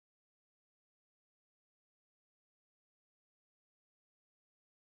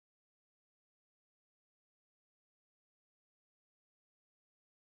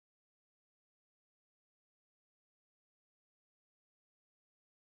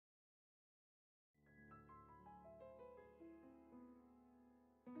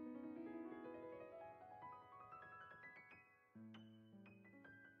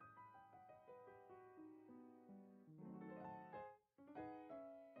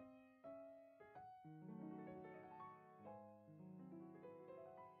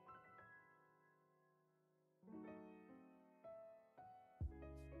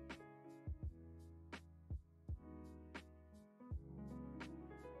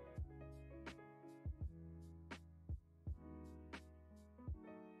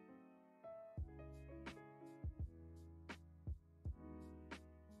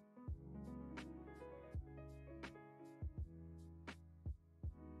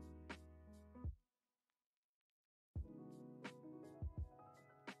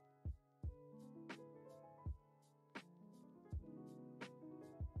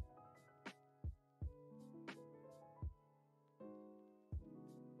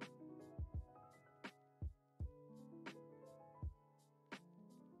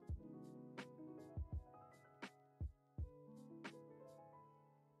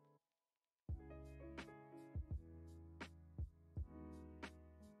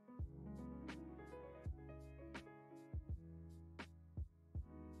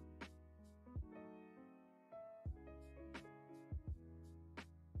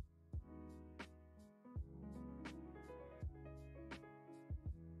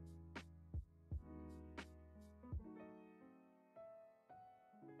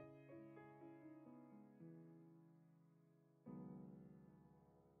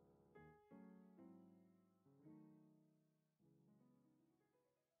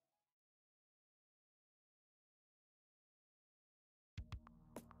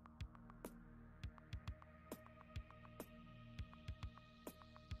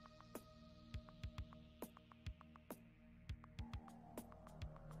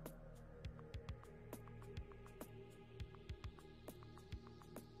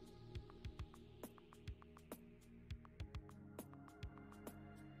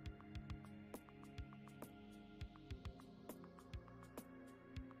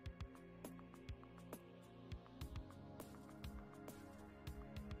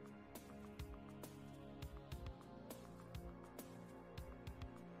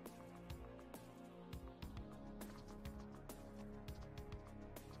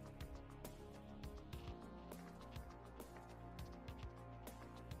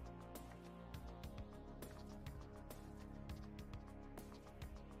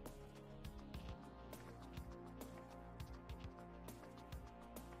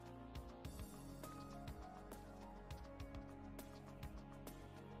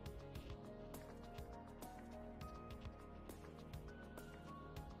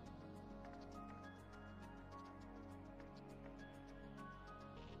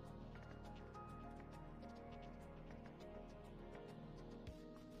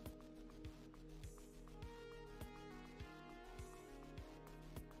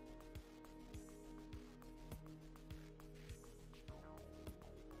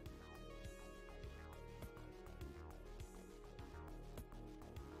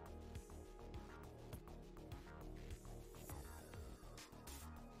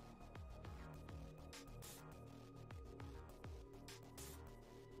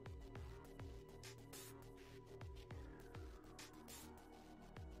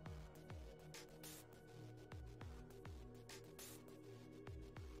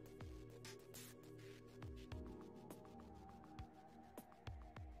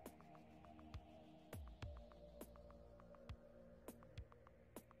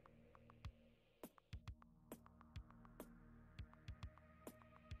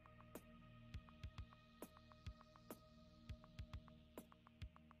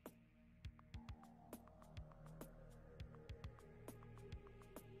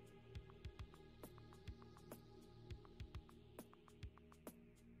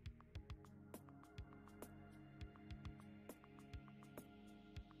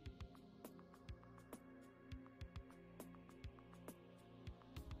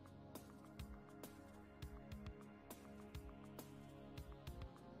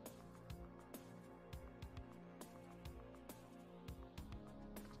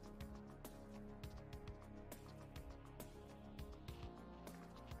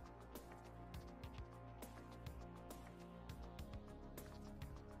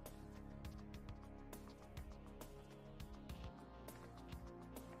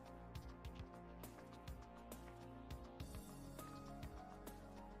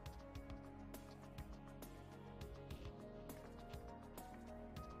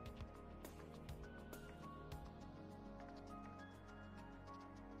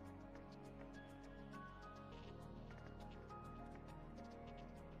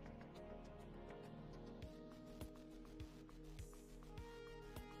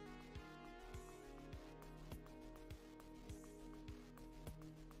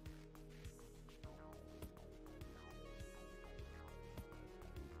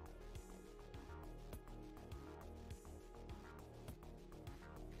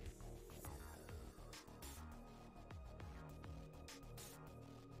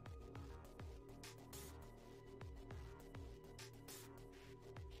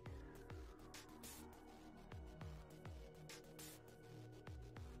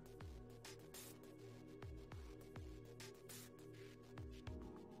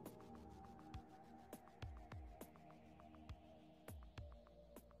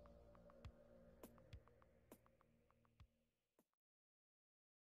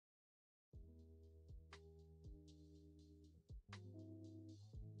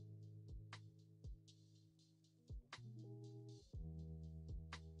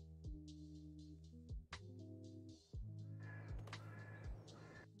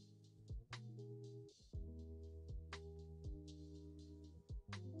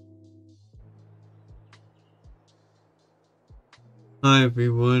Hi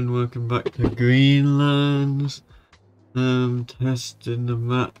everyone, welcome back to Greenlands. Testing the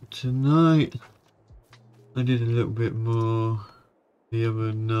map tonight. I did a little bit more the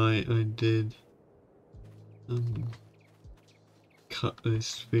other night. I did cut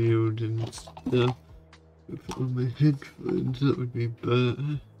this field and stuff. Put on my headphones, that would be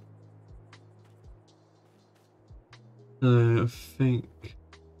better. So I think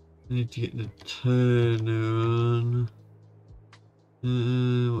I need to get the turner on.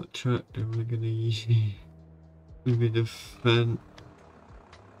 What tractor am I gonna use? Maybe the fence.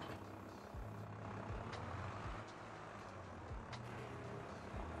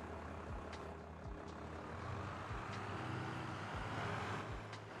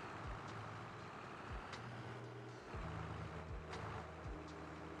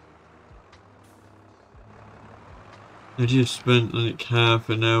 I just spent like half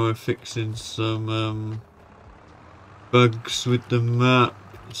an hour fixing some bugs with the map,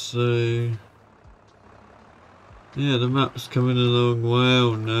 so yeah, the map's coming along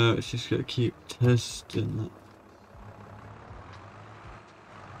well now. It's just gotta keep testing it.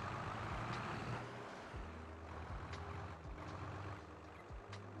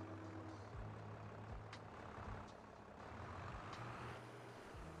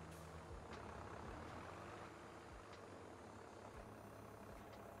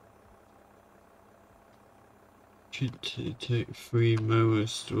 Should take 3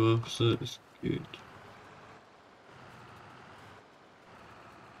 mowers to off, so that's good.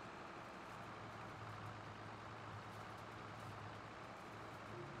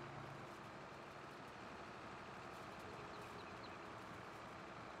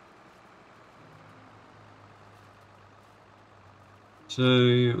 So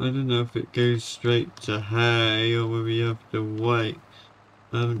I don't know if it goes straight to hay or whether you have to wait.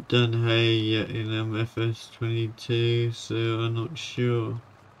 I haven't done hay yet in FS22, so I'm not sure.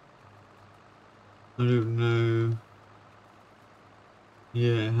 I don't know.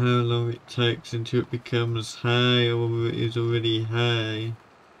 Yeah, how long it takes until it becomes hay or whether it is already hay.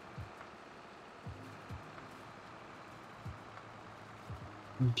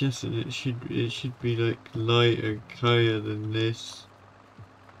 I'm guessing it should be like lighter colour than this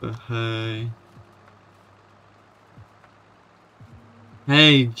for hay.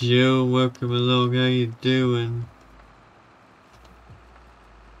 Hey Jill, welcome along, how you doing?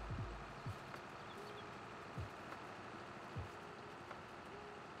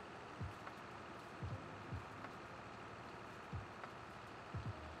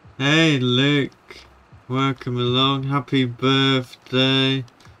 Hey Luke, welcome along, happy birthday.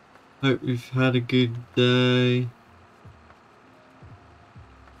 Hope you've had a good day.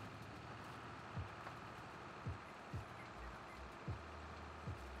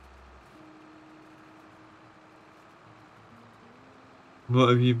 What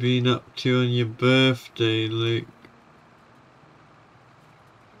have you been up to on your birthday, Luke?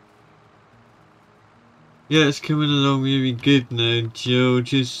 Yeah, it's coming along really good now, Jill.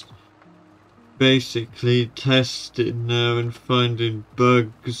 Just basically testing now and finding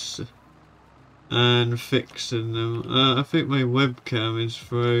bugs and fixing them. I think my webcam is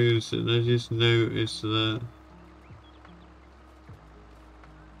frozen. I just noticed that.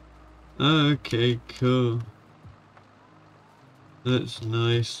 Oh, okay, cool. That's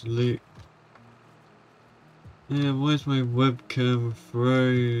nice, Luke. Yeah, why's my webcam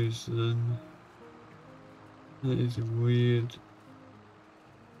frozen? That is weird.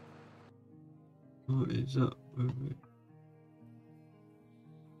 What is up with it?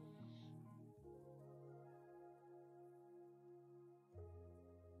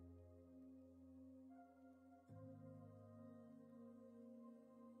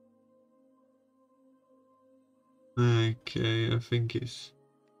 Okay, I think it's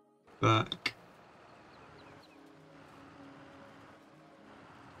back.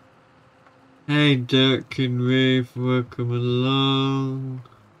 Hey Dirk and Ruth, welcome along.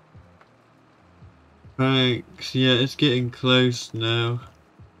 Thanks, yeah, it's getting close now.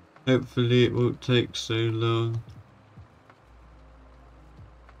 Hopefully it won't take so long.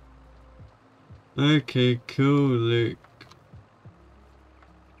 Okay, cool, Luke.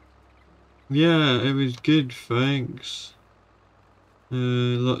 Yeah, it was good, thanks.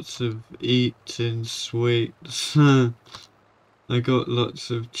 Lots of eating sweets. I got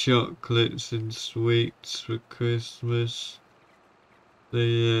lots of chocolates and sweets for Christmas. So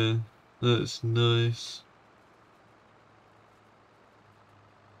yeah, that's nice.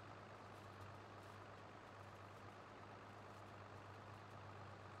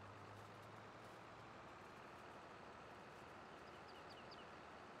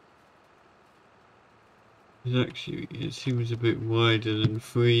 It seems a bit wider than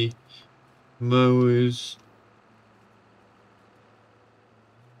 3 mowers.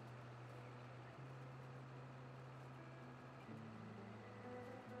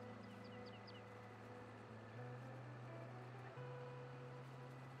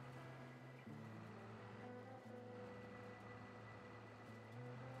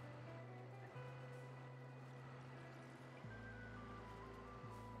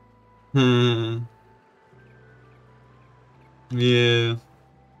 Yeah,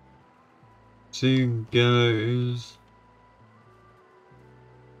 soon goes.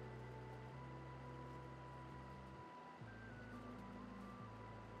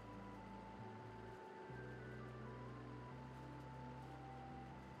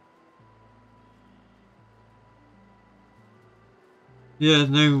 Yeah,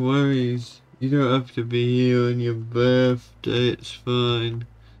 no worries. You don't have to be here on your birthday, it's fine.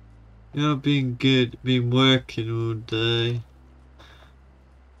 Yeah, I've been good, been working all day.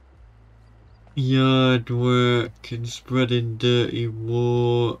 Yard work and spreading dirty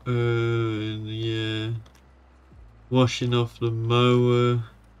water and yeah, washing off the mower.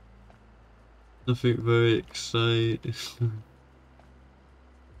 Nothing very exciting.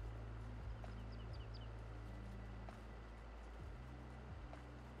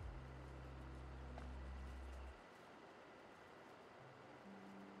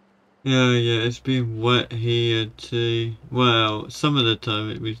 Yeah, it's been wet here too. Well, some of the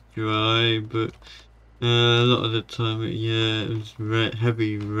time it was dry, but a lot of the time it was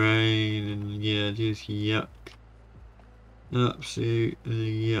heavy rain and yeah, just yuck.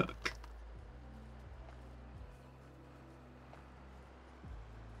 Absolutely yuck.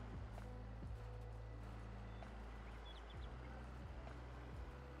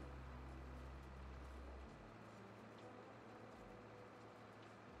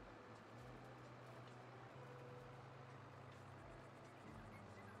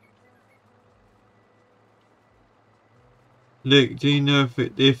 Look, do you know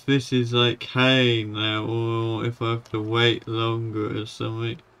if this is like hay now or if I have to wait longer or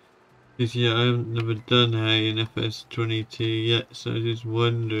something? Because yeah, I haven't never done hay in FS22 yet, so I was just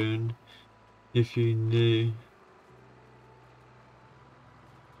wondering if you knew.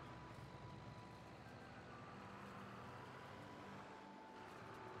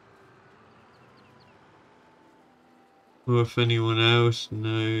 Or if anyone else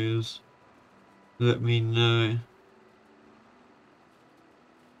knows, let me know.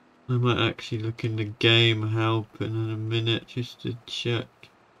 I might actually look in the game help in a minute just to check.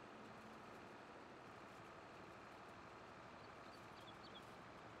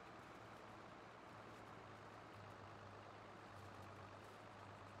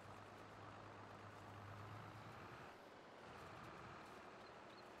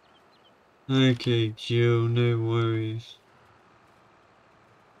 Okay, Jill, no worries.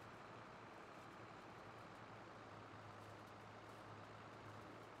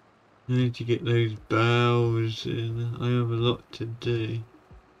 I need to get those boughs in. I have a lot to do.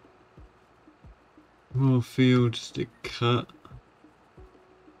 More fields to cut.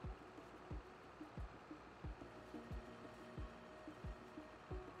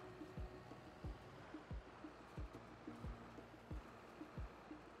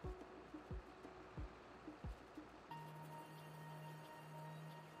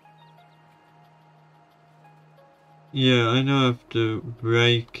 Yeah, I know I have to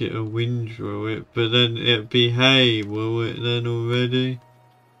break it or windrow it, but then it'd be hay, will it then already?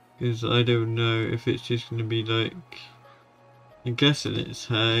 Because I don't know if it's just gonna be like... I'm guessing it's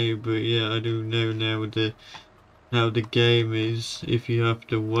hay, but yeah, I don't know now how the game is, if you have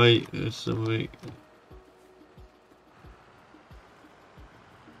to wait or something.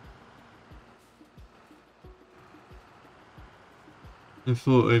 I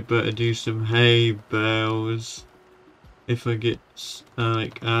thought I'd better do some hay bales. If I get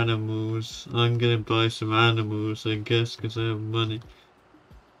like animals, I'm gonna buy some animals, I guess, because I have money.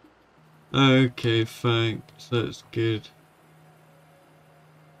 Okay, thanks, that's good.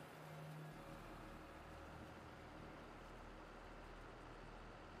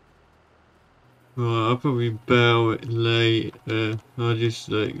 Well, I'll probably bow it later. I'll just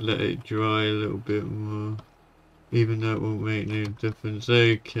like let it dry a little bit more. Even though it won't make no difference.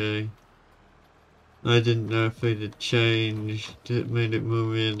 Okay. I didn't know if they'd have changed it, made it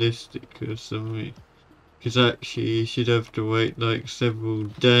more realistic or something. Because actually you should have to wait like several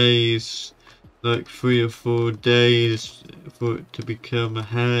days, like 3 or 4 days for it to become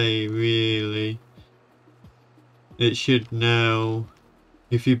hay, really. It should now,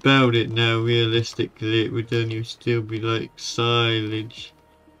 if you baled it now, realistically it would only still be like silage.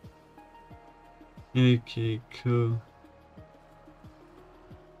 Okay, cool.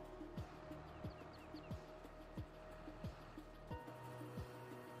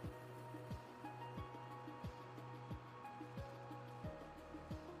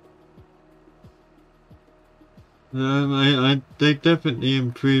 They definitely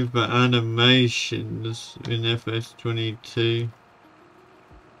improved the animations in FS22.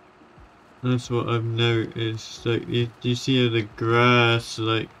 That's what I've noticed. Like, you see how the grass,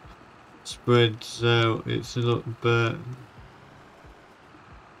 like, spreads out. It's a lot better.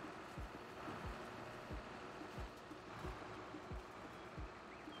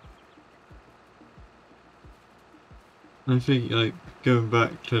 I think, like, going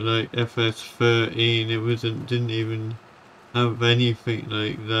back to, like, FS13, didn't even have anything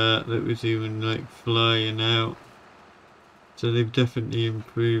like that was even, like, flying out. So they've definitely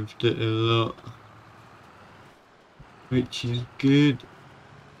improved it a lot, which is good.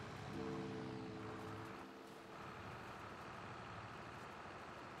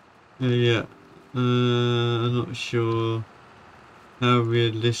 Yeah, I'm not sure how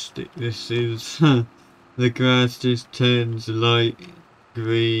realistic this is. The grass just turns light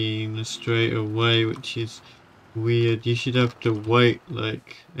green straight away, which is weird. You should have to wait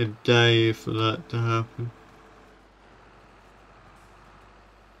like a day for that to happen.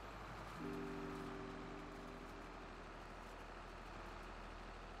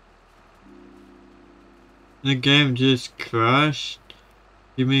 The game just crashed?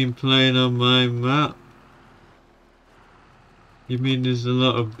 You mean playing on my map? You mean there's a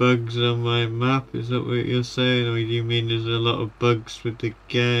lot of bugs on my map? Is that what you're saying? Or do you mean there's a lot of bugs with the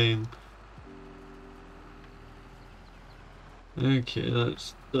game? Okay,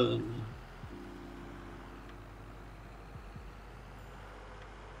 that's done.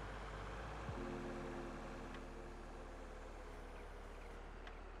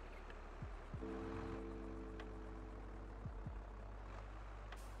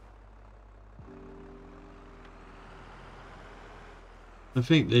 I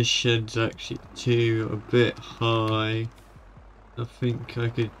think this shed's actually too a bit high. I think I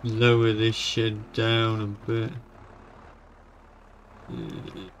could lower this shed down a bit.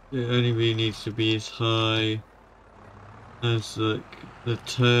 It only really needs to be as high as like the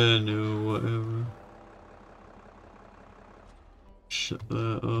turn or whatever. Shut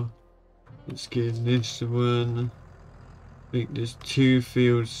that off. Let's get this one. I think there's 2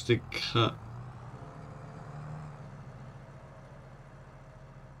 fields to cut.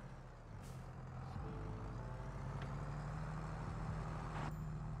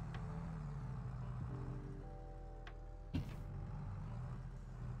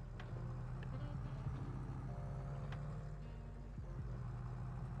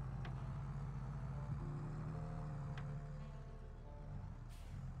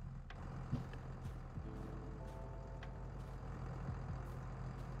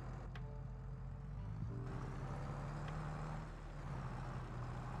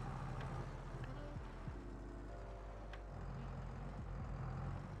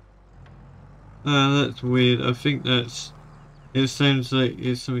 Ah, that's weird. I think that's... It sounds like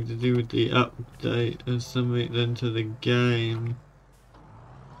it's something to do with the update or something then to the game.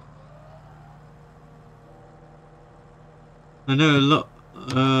 I know a lot,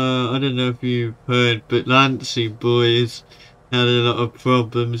 I don't know if you've heard, but Lancy Boys had a lot of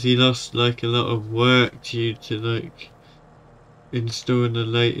problems. He lost like a lot of work due to like installing the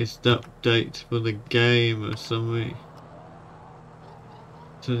latest update for the game or something.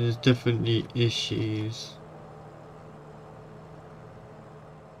 So there's definitely issues.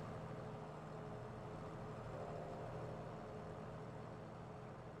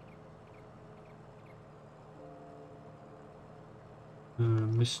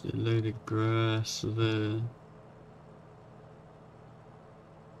 Missed a load of grass there.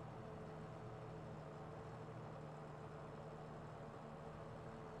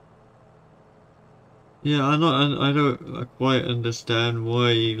 Yeah, I don't quite understand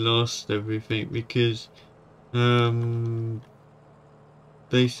why he lost everything because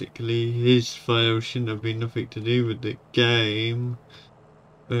basically his file shouldn't have been nothing to do with the game.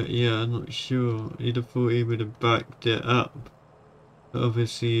 But yeah, I'm not sure. You'd have thought he would have backed it up. But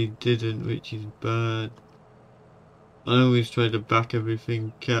obviously he didn't, which is bad. I always try to back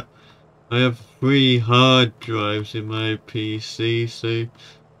everything up. I have 3 hard drives in my PC, so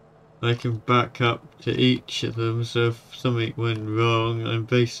I can back up to each of them, so if something went wrong, I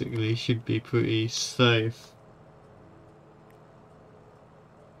basically should be pretty safe.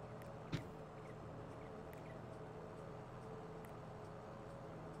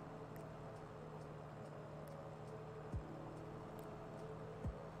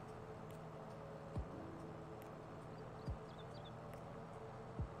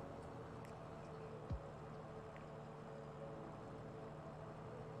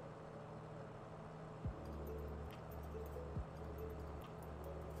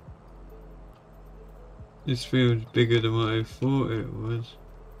 This feels bigger than what I thought it was.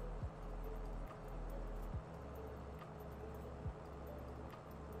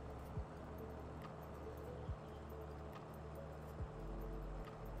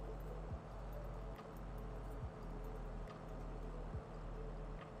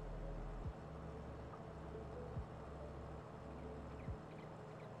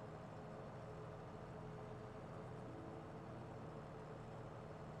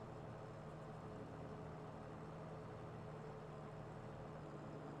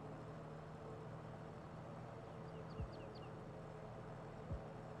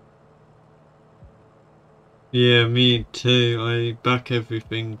 Yeah, me too. I back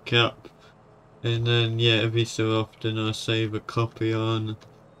everything up. And then, yeah, every so often I save a copy on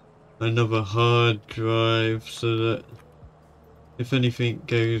another hard drive so that if anything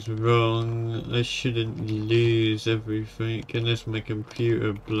goes wrong, I shouldn't lose everything unless my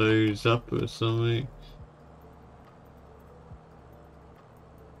computer blows up or something.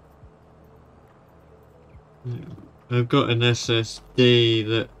 I've got an SSD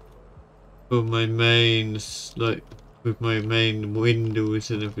that for my mains, like with my main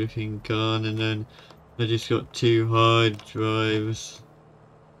Windows and everything on, and then I just got 2 hard drives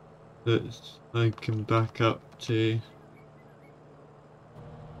that I can back up to.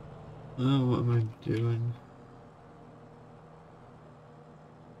 Oh, what am I doing?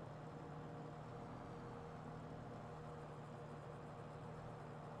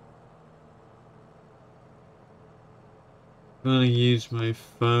 I'm gonna use my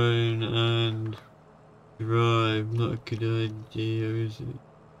phone and drive. Not a good idea, is it?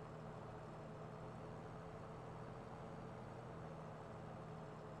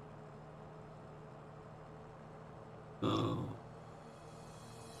 Oh.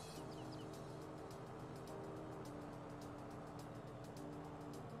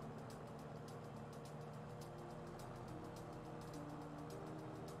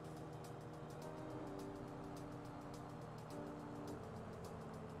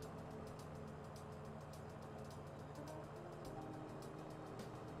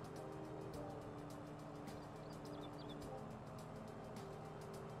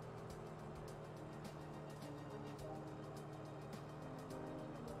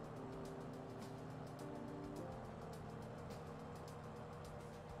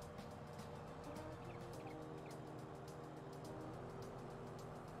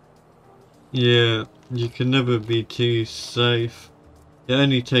 Yeah, you can never be too safe. It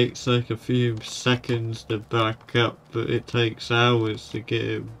only takes like a few seconds to back up, but it takes hours to get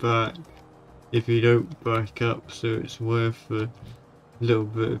it back if you don't back up, so it's worth the little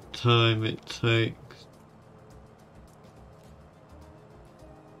bit of time it takes.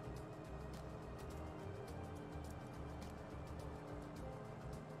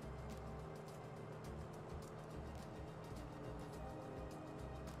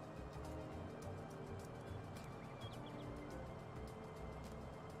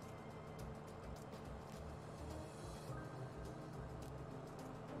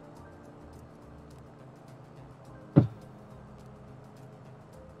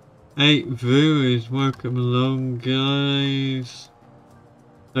 Eight viewers, welcome along guys.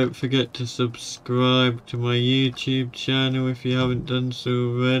 Don't forget to subscribe to my YouTube channel if you haven't done so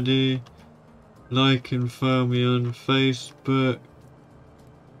already. Like and follow me on Facebook.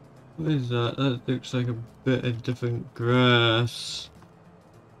 What is that? That looks like a bit of different grass.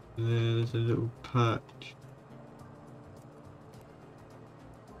 There's a little patch.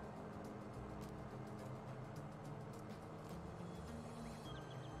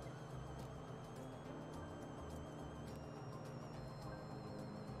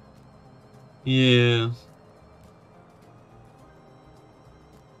 Yeah.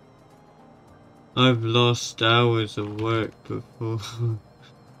 I've lost hours of work before.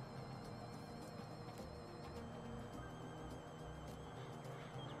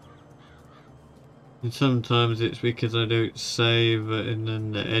 And sometimes it's because I don't save it and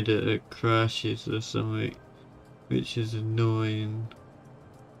then the editor crashes or something, which is annoying.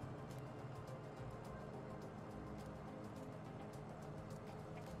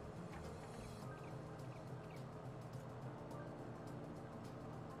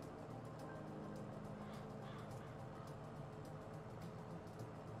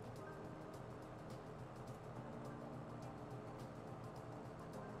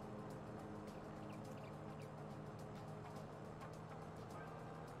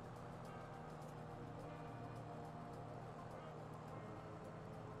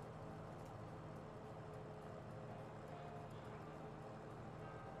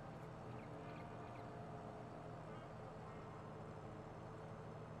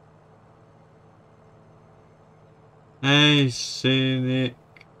 Hey, Cynic,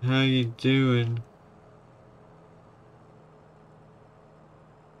 how you doing?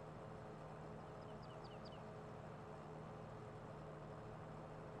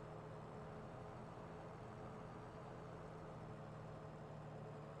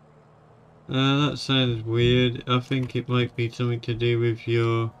 That sounds weird. I think it might be something to do with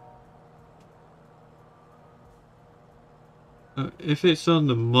your... if it's on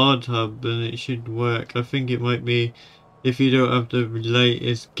the mod hub, then it should work. I think it might be if you don't have the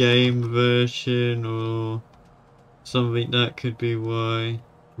latest game version or something, that could be why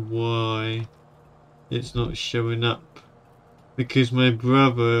it's not showing up. Because my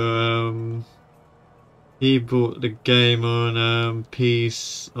brother, he bought the game on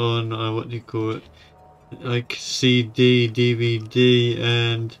what do you call it? Like CD, DVD,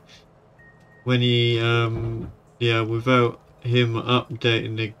 and when he yeah, without him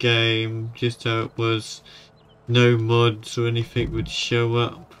updating the game, just how it was, no mods or anything would show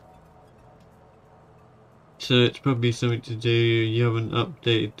up. So it's probably something to do, you haven't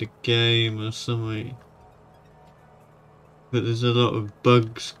updated the game or something. But there's a lot of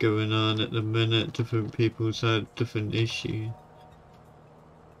bugs going on at the minute, different people's had different issues.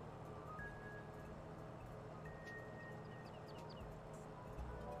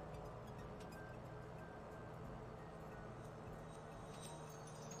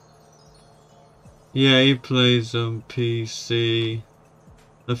 Yeah, he plays on PC.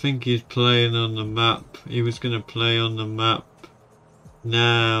 I think he's playing on the map. He was gonna play on the map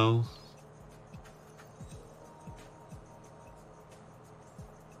now.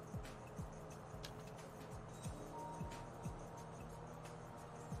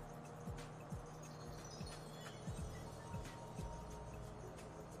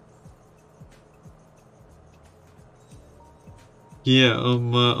 Yeah,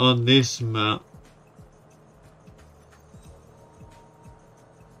 on this map.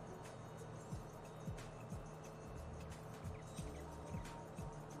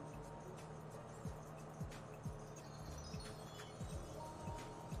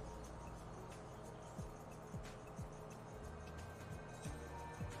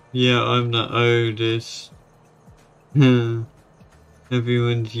 Yeah, I'm the oldest.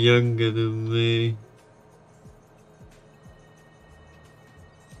 Everyone's younger than me.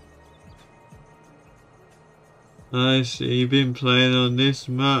 I see, you've been playing on this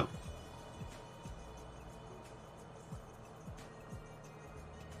map.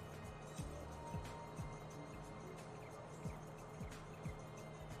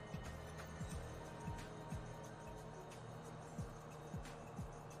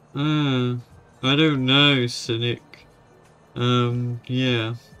 Ah, I don't know, Cynic.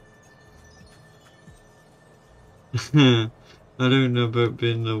 Yeah. I don't know about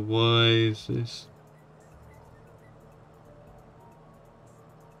being the wisest.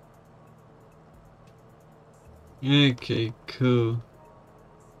 Okay, cool.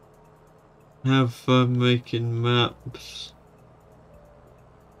 Have fun making maps.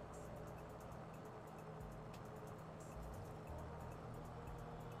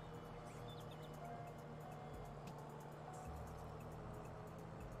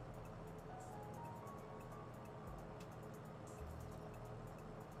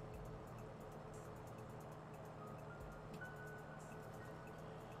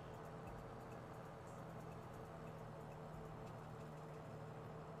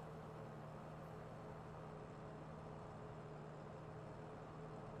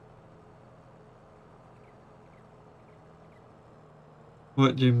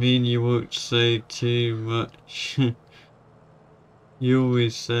 What do you mean you won't say too much? You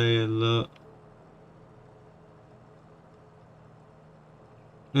always say a lot.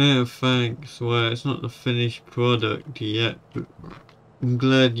 Oh, thanks. Well, it's not the finished product yet, but I'm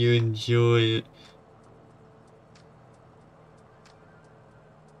glad you enjoy it.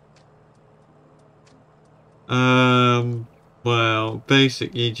 Well,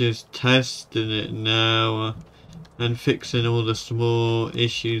 basically just testing it now and fixing all the small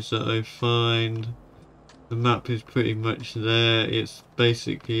issues that I find. The map is pretty much there. It's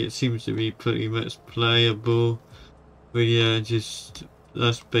basically, it seems to be pretty much playable. But yeah, just,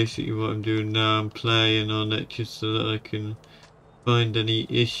 that's basically what I'm doing now. I'm playing on it just so that I can find any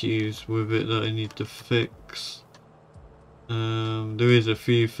issues with it that I need to fix. There is a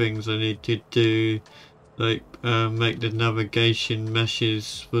few things I need to do, like make the navigation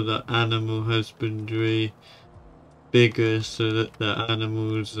meshes for the animal husbandry bigger so that the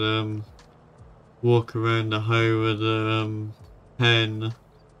animals walk around the hoe of the pen.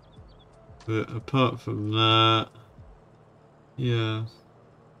 But apart from that, yeah.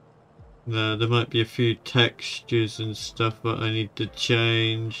 there might be a few textures and stuff that I need to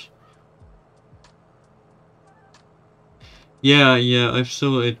change. Yeah, I've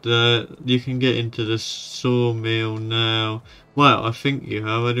sorted that. You can get into the sawmill now. Well, I think you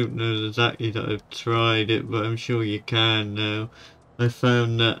have. I don't know exactly that I've tried it, but I'm sure you can now. I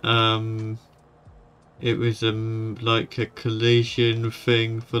found that it was like a collision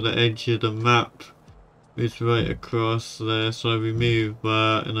thing for the edge of the map. It's right across there, so I removed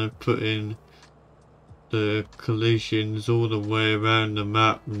that and I put in the collisions all the way around the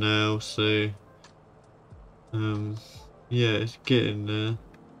map now, so yeah, it's getting there.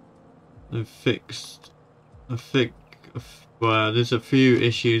 I've fixed, I think, well, there's a few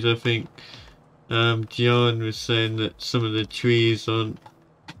issues. I think John was saying that some of the trees aren't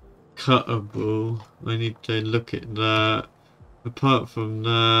cuttable. I need to look at that. Apart from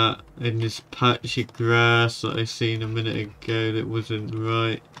that, in this patch of grass that I seen a minute ago that wasn't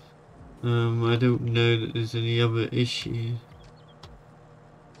right, I don't know that there's any other issue.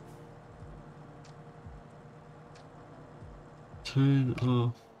 Turn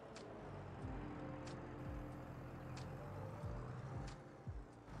off.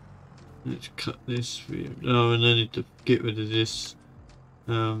 Let's cut this through. Oh, and I need to get rid of this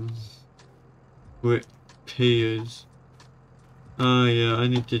brick piers. Oh yeah, I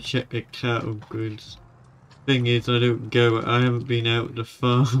need to check the cattle grids. Thing is, I haven't been out the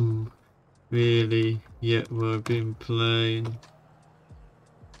farm really yet while I've been playing.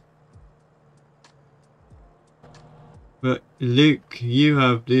 But Luke, you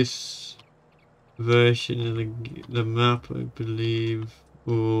have this version of the map, I believe.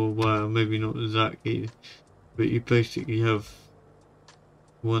 Or, well, maybe not exactly, but you basically have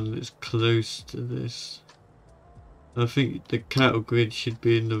one that's close to this. I think the cattle grid should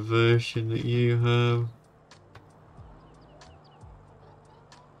be in the version that you have.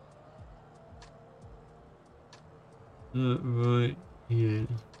 Right, yeah.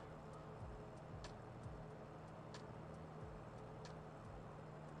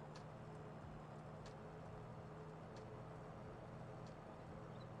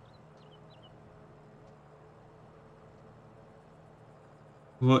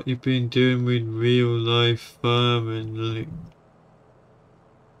 What you've been doing with real life farming, like.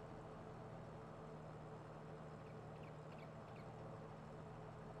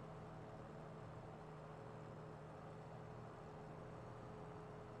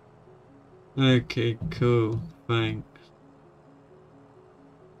 Okay, cool, thanks.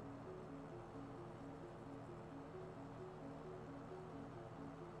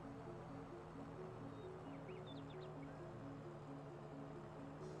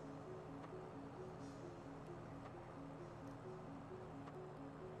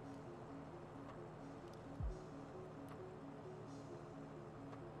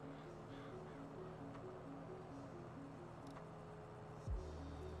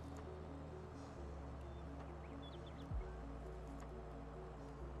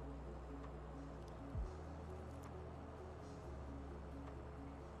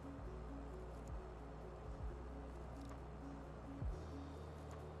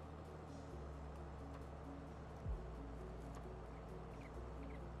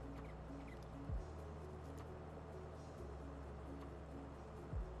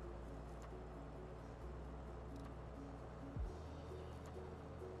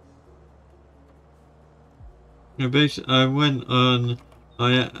 Basically, I went on,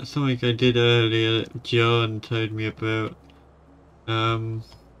 something I did earlier that John told me about, I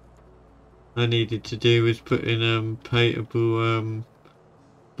needed to do was put in, paintable,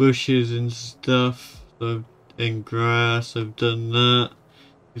 bushes and stuff, so, and grass. I've done that,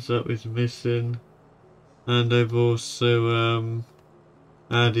 because that was missing. And I've also,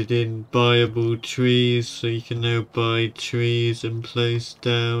 added in buyable trees, so you can now buy trees and place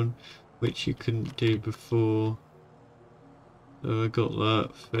down, which you couldn't do before. So I got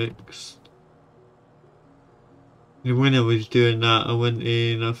that fixed. And when I was doing that, I went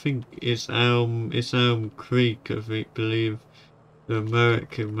in, I think it's Elm Creek, believe, the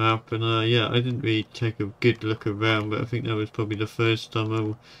American map, and yeah, I didn't really take a good look around, but I think that was probably the first time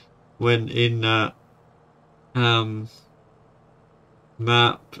I went in that,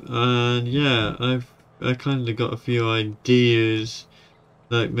 map, and yeah, I kind of got a few ideas,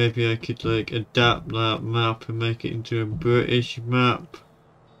 like maybe I could like adapt that map and make it into a British map.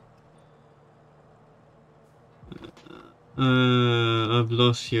 I've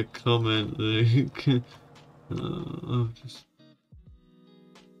lost your comment, Luke. I've just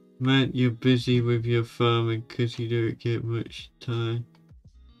meant you're busy with your farming because you don't get much time.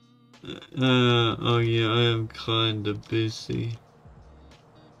 Oh yeah, I am kinda busy.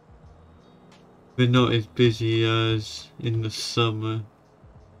 We're not as busy as in the summer.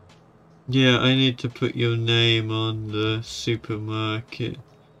 Yeah, I need to put your name on the supermarket.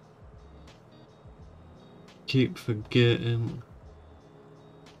 Keep forgetting.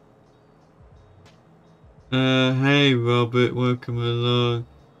 Hey Robert, welcome along.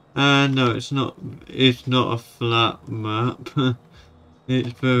 No, it's not a flat map.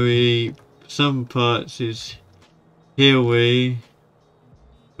 It's very, some parts is hilly,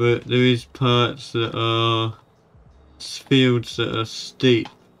 but there is parts that are fields that are steep.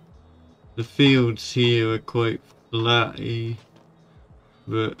 The fields here are quite flatty,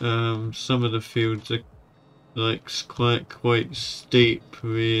 but some of the fields are like quite steep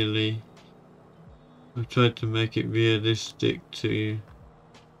really. I've tried to make it realistic to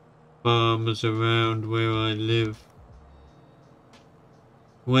farmers around where I live.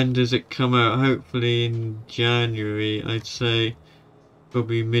 When does it come out? Hopefully in January. I'd say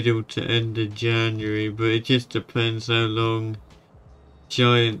probably middle to end of January, but it just depends how long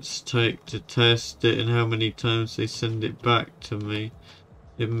Giants take to test it and how many times they send it back to me.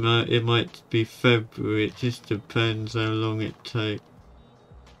 It might be February, it just depends how long it takes.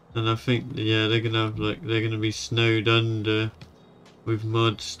 And I think, yeah, they're gonna be snowed under with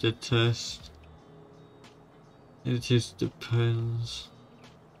mods to test. It just depends.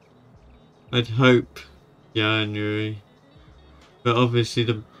 I'd hope January, but obviously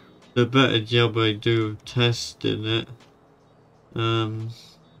the better job I do of testing it,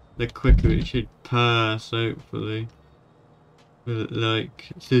 the quicker it should pass, hopefully. But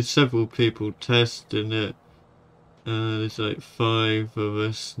like, there's several people testing it. There's like 5 of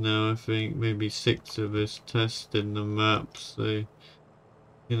us now, I think, maybe 6 of us testing the map, so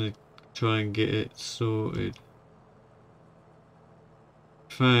gonna try and get it sorted.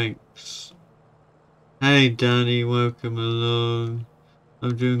 Thanks. Hey Danny, welcome along.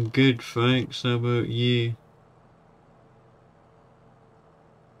 I'm doing good, thanks. How about you?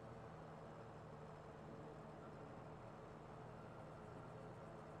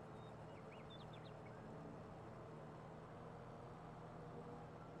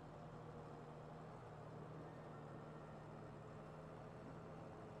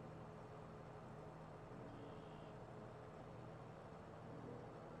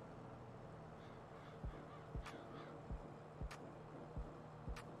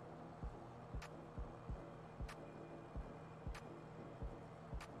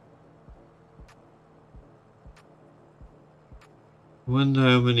 Wonder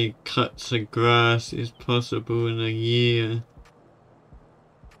how many cuts of grass is possible in a year.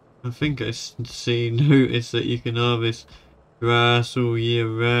 I think I noticed that you can harvest grass all year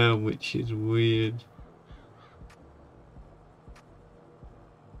round, which is weird.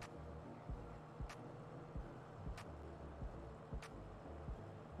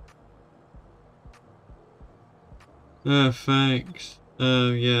 Oh, thanks.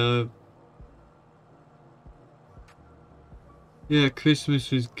 Yeah. Yeah,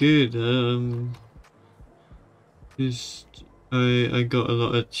 Christmas was good. Just I got a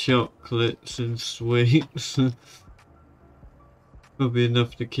lot of chocolates and sweets. Probably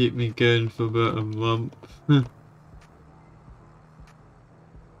enough to keep me going for about a month.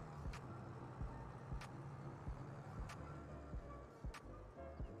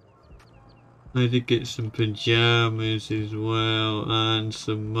 I did get some pajamas as well and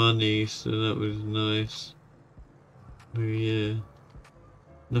some money, so that was nice. But yeah,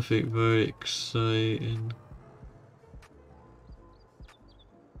 nothing very exciting.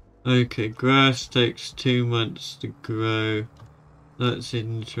 Okay, grass takes 2 months to grow. That's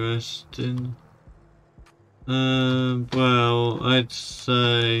interesting. Well, I'd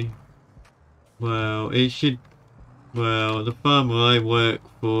say, well, the farmer I work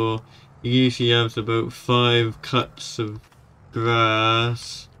for usually has about 5 cuts of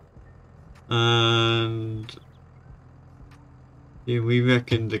grass, and yeah, we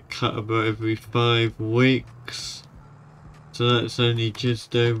reckon to cut about every 5 weeks, so that's only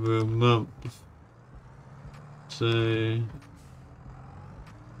just over a month. So,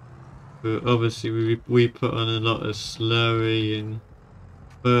 but obviously we put on a lot of slurry and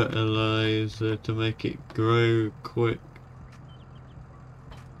fertilizer to make it grow quick.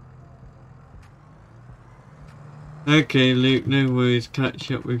 Okay, Luke, no worries.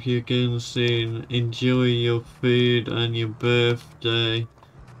 Catch up with you again soon. Enjoy your food and your birthday.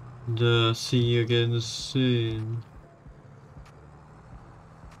 And see you again soon.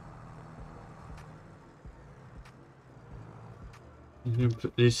 I'm gonna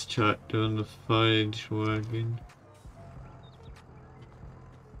put this tractor on the forage wagon.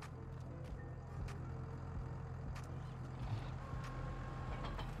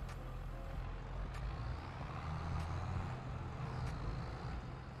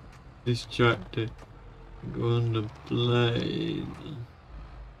 distracted. Go on the blade.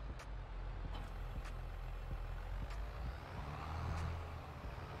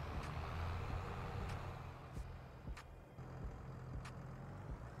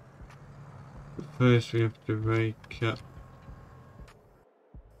 But first we have to rake up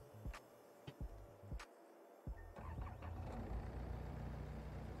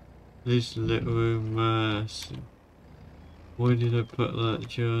this little mass. Why did I put that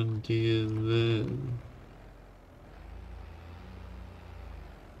John Deere there?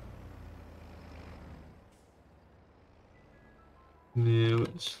 Yeah,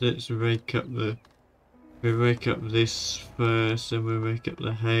 let's rake up we rake up this first and we rake up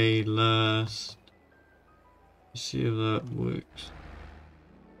the hay last. See if that works.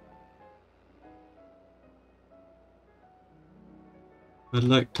 I'd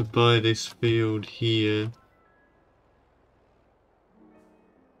like to buy this field here.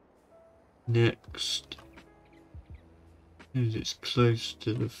 Next. Because it's close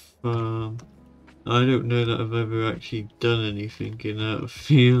to the farm. I don't know that I've ever actually done anything in that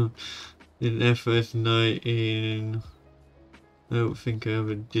field. In FS19. I don't think I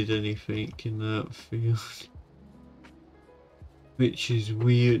ever did anything in that field. Which is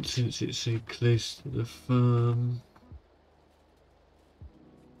weird since it's so close to the farm.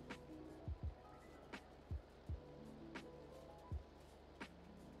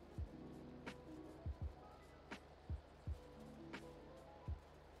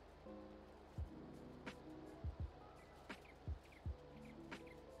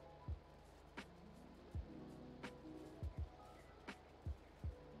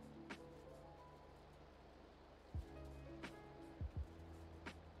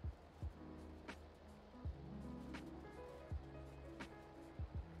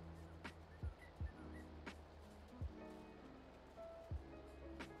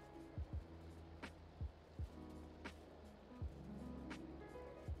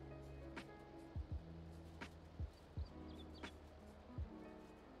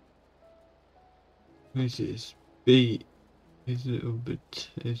 Where's this B? Is it a bit?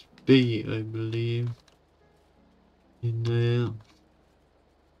 It's B, I believe. In there.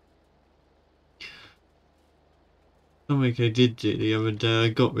 Something I did do the other day, I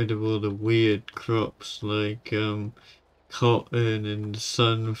got rid of all the weird crops like cotton and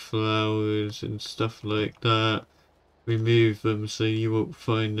sunflowers and stuff like that. Remove them so you won't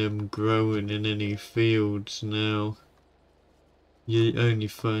find them growing in any fields now. You only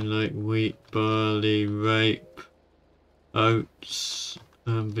find like wheat, barley, rape, oats,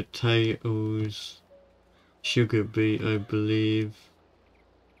 potatoes, sugar beet, I believe.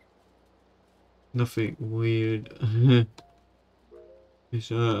 Nothing weird.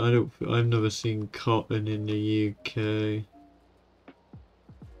 I've never seen cotton in the UK.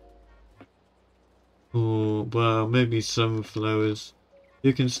 Or, well, maybe sunflowers.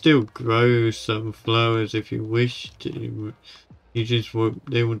 You can still grow sunflowers if you wish to. You just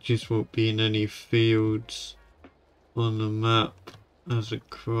won't, just won't be in any fields on the map as a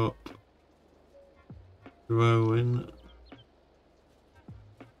crop growing.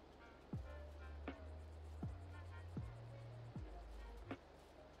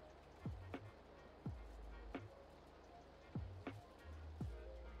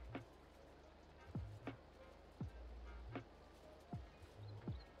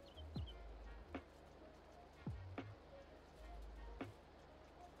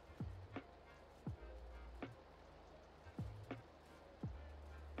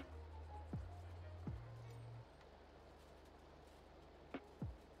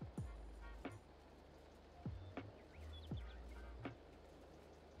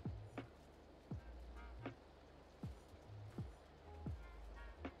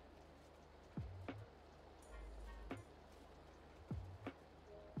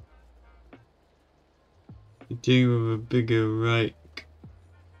 Do with a bigger rake.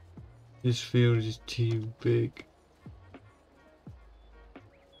 This field is too big.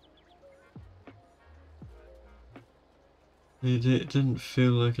 It doesn't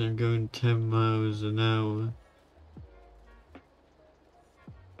feel like I'm going 10 miles an hour.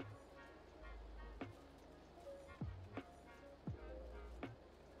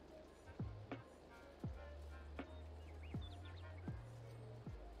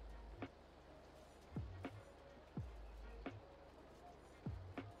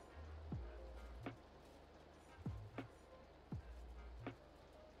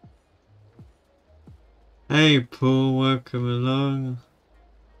 Hey Paul, welcome along.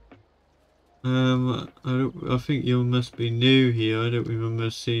 I think you must be new here. I don't remember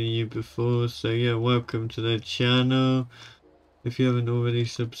seeing you before. So yeah, welcome to the channel. If you haven't already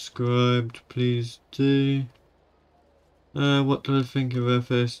subscribed, please do. What do I think of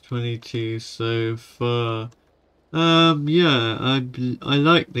FS22 so far? Yeah, I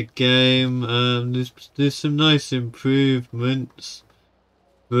like the game. There's some nice improvements,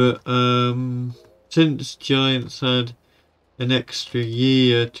 but since Giants had an extra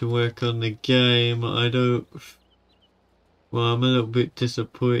year to work on the game, well, I'm a little bit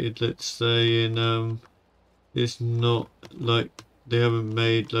disappointed, let's say, in it's not like they haven't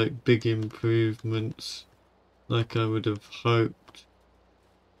made like big improvements like I would have hoped,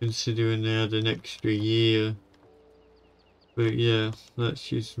 considering they had an extra year. But yeah, that's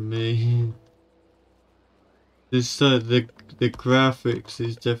just me. The graphics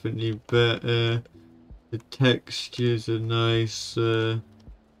is definitely better. The textures are nice. Some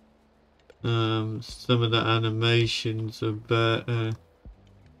of the animations are better.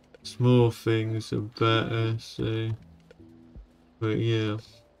 Small things are better. So, but yeah,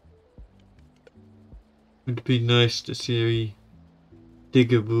 it'd be nice to see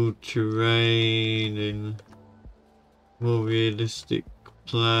diggable terrain and more realistic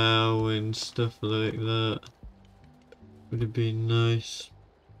plow and stuff like that. Would have been nice.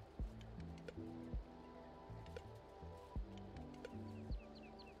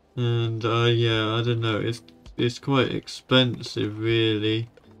 And yeah, I don't know, it's quite expensive really.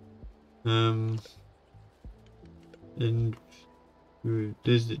 And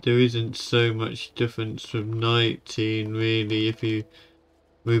there isn't so much difference from 19 really, if you,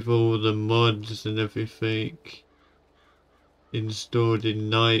 with all the mods and everything installed in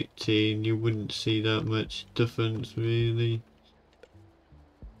 19, you wouldn't see that much difference really.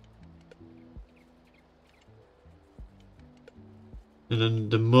 And then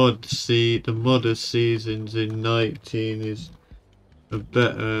the modder seasons in 19 is a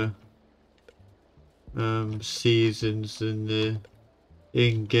better seasons than the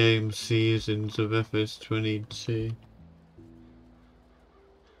in-game seasons of FS22.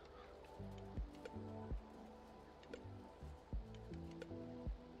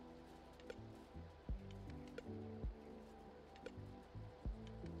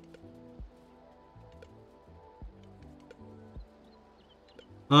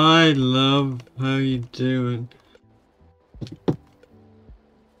 Hi love, how you doing?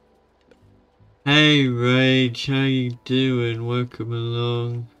 Hey Rage, how you doing? Welcome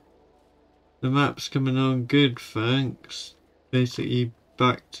along. The map's coming on good, thanks. Basically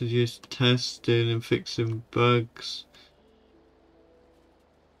back to just testing and fixing bugs.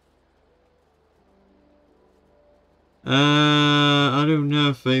 I don't know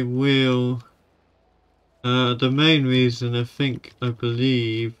if they will. The main reason I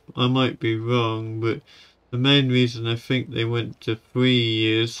believe, I might be wrong, but the main reason I think they went to 3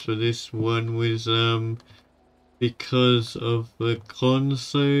 years for this one was because of the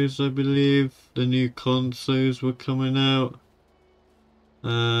consoles, I believe. The new consoles were coming out.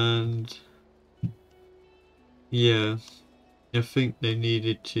 And yeah, I think they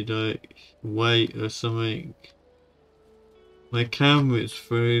needed to like wait or something. My camera's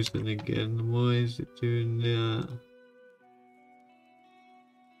frozen again. Why is it doing that?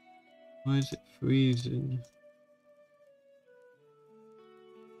 Why is it freezing?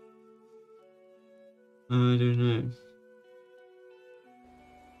 I don't know.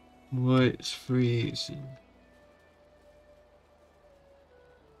 Why it's freezing.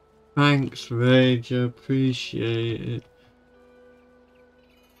 Thanks, Rage. I appreciate it.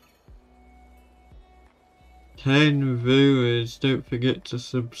 10 viewers. Don't forget to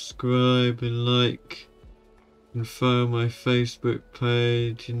subscribe and like and follow my Facebook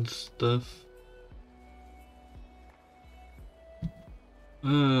page and stuff.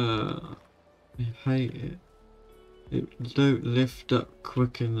 I hate it. It don't lift up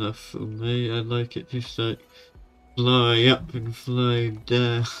quick enough for me. I like it just like fly up and fly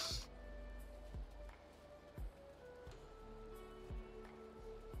down.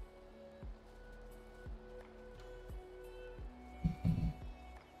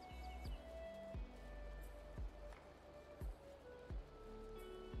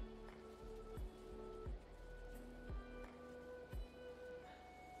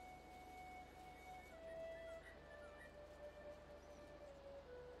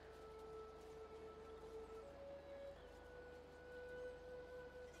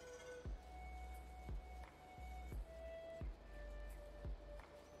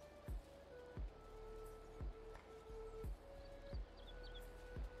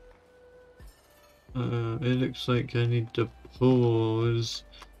 It looks like I need to pause,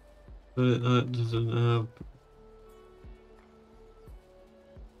 but that doesn't happen.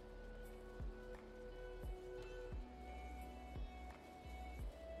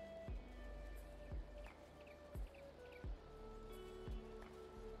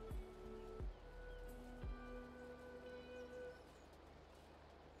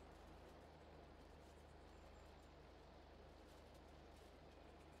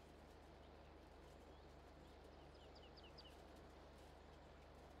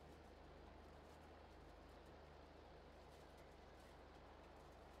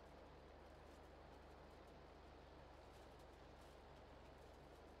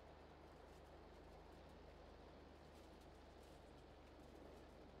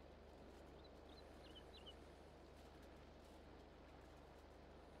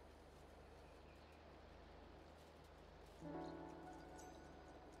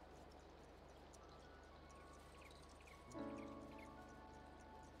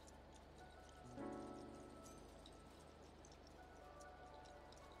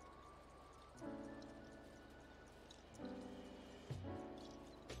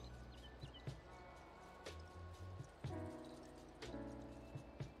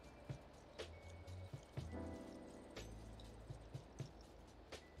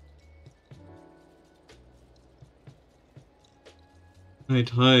 I'd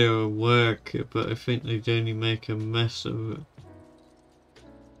hire a worker, but I think they'd only make a mess of it.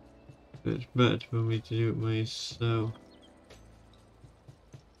 But it's better for me to do it myself.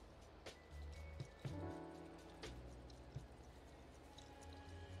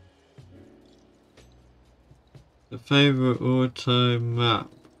 The favourite all-time map?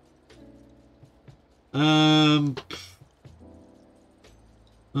 I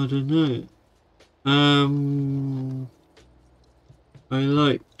don't know. I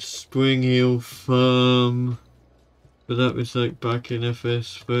liked Spring Hill Farm, but that was like back in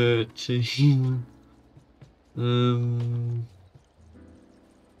FS13.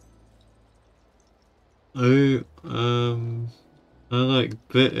 Oh, I like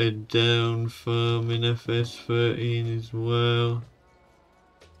Bitter Down Farm in FS13 as well.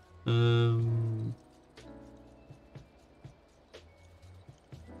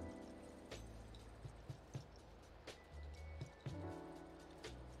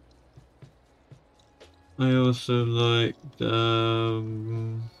 I also liked,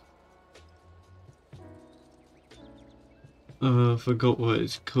 oh, I forgot what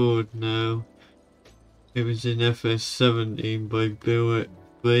it's called now. It was in FS17 by Bill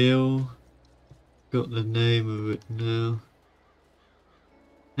Bale. Got the name of it now.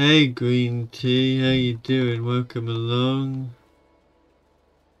 Hey Green Tea, how you doing? Welcome along.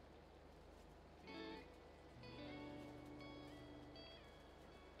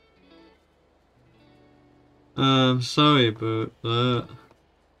 I'm sorry about that.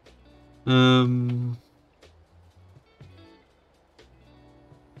 I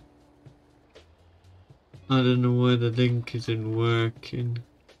don't know why the link isn't working.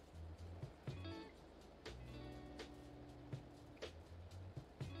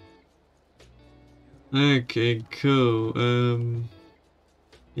 Okay, cool.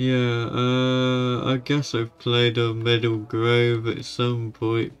 Yeah, I guess I've played on Meadow Grove at some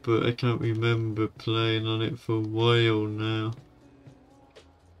point, but I can't remember playing on it for a while now.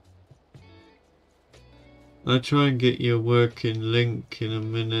 I'll try and get you a working link in a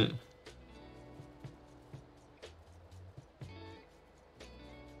minute.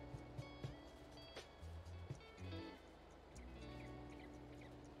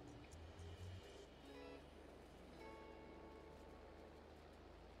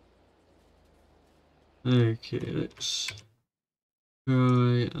 Okay, let's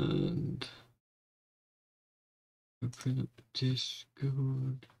try and open up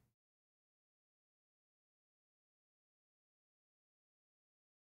Discord.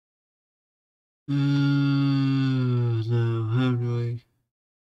 Now, how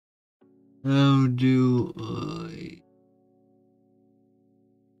do I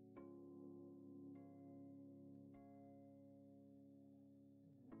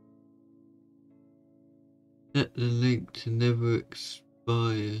set the link to never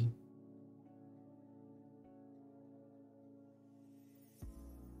expire?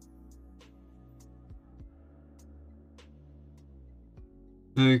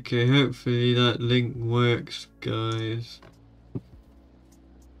 Okay, hopefully that link works, guys.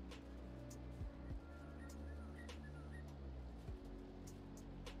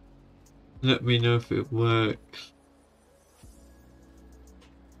 Let me know if it works.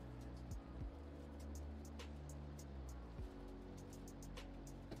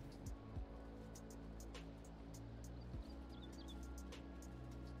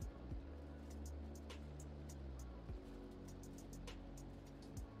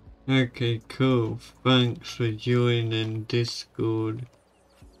 Okay, cool. Thanks for joining Discord.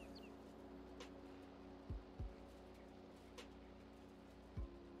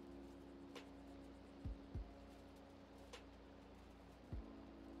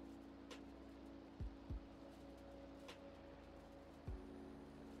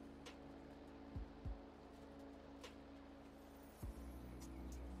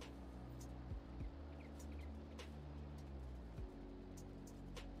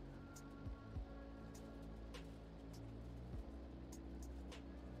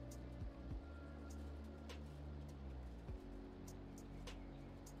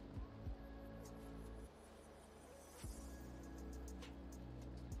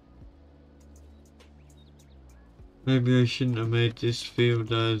 Maybe I shouldn't have made this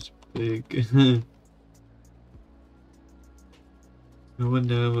field as big. I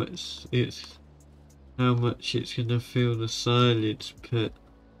wonder how much it's gonna fill the silage pit.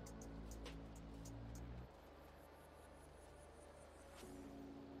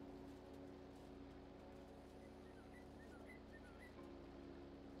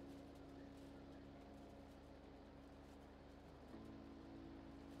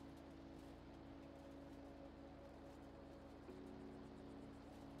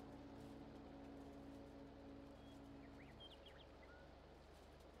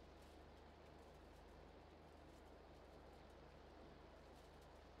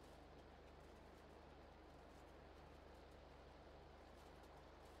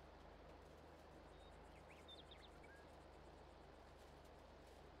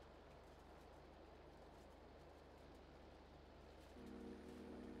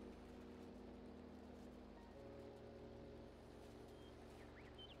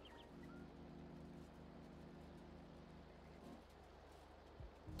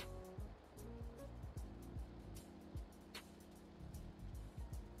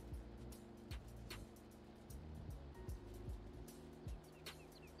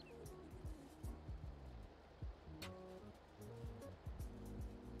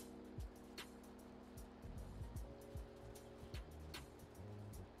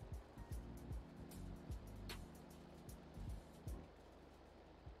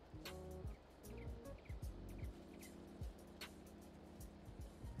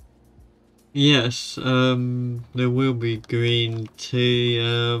 Yes, there will be green tea.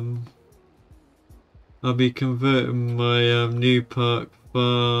 I'll be converting my new park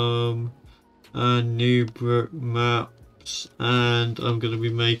farm and new brook maps, and I'm gonna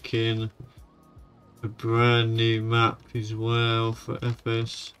be making a brand new map as well for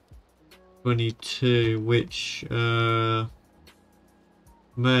FS22, which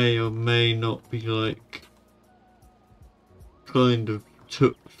may or may not be like kind of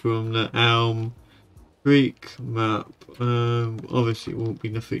took from the Elm Creek map. Obviously it won't be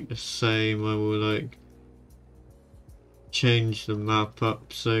nothing the same. I will like change the map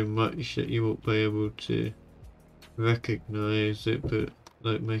up so much that you won't be able to recognize it, but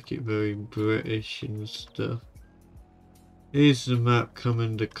like make it very British and stuff. Is the map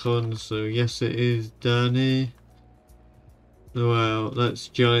coming to console? Yes it is, Danny. Well, that's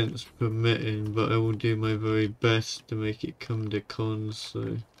giants permitting, but I will do my very best to make it come to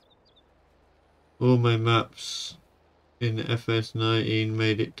console. All my maps in FS19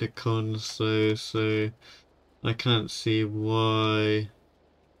 made it to console, so I can't see why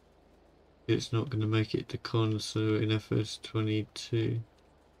it's not going to make it to console in FS22.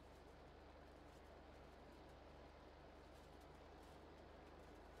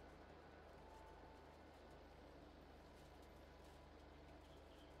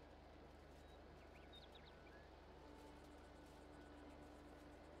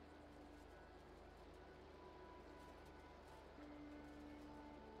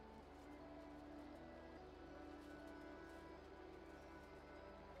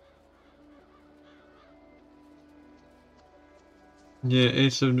 Yeah,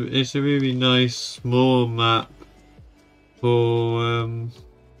 it's a really nice small map for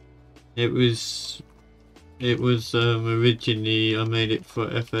it was originally I made it for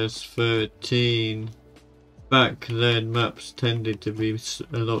FS13. Back then maps tended to be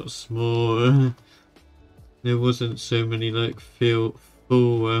a lot smaller. There wasn't so many like full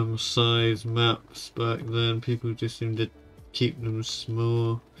size maps back then. People just seemed to keep them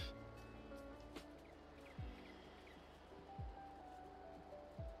small.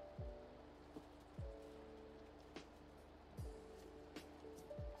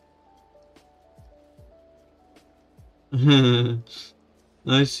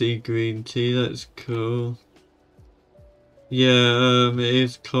 I see green tea, that's cool. Yeah, it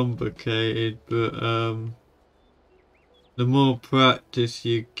is complicated, but the more practice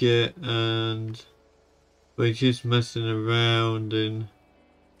you get and by just messing around and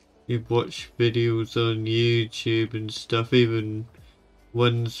you watch videos on YouTube and stuff, even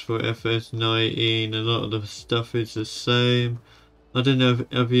ones for FS19, a lot of the stuff is the same. I don't know,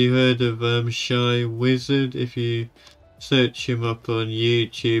 have you heard of Shy Wizard? If you search him up on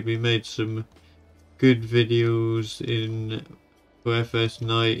YouTube, he made some good videos in for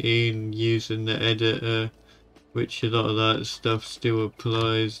FS19 using the editor, which a lot of that stuff still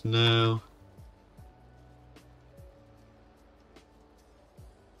applies now.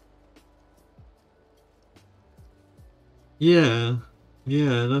 Yeah,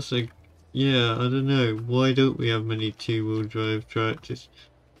 yeah, yeah, I don't know, why don't we have many two-wheel drive tractors?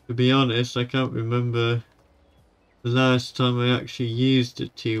 To be honest, I can't remember the last time I actually used a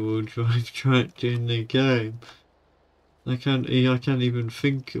two-wheel drive tractor in the game. I can't even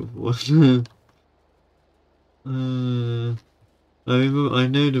think of one. I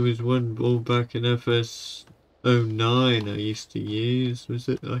know there was one all back in FS09 I used to use. Was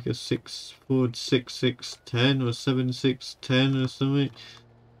it like a Ford 6610 or 7610 or something?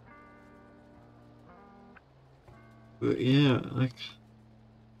 But yeah,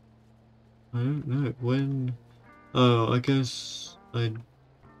 I don't know when. Oh, I guess it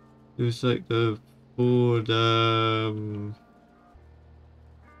was like the Ford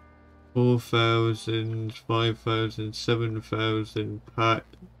 4000, 5000, 7000 pack.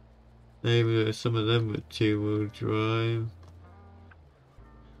 Maybe some of them were two-wheel drive.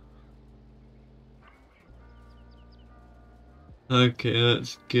 Okay,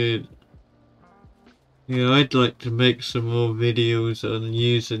 that's good. Yeah, I'd like to make some more videos on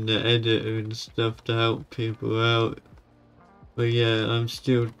using the editor and stuff to help people out. But yeah, I'm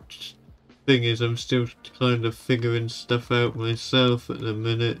still kind of figuring stuff out myself at the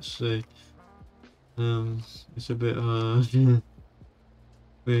minute, so it's a bit hard.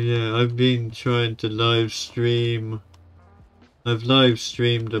 But yeah, I've been trying to live stream. I've live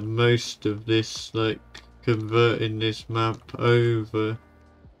streamed most of this, like converting this map over.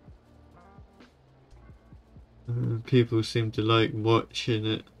 People seem to like watching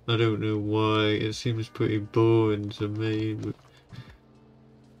it. I don't know why. It seems pretty boring to me. But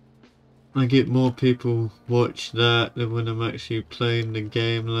I get more people watch that than when I'm actually playing the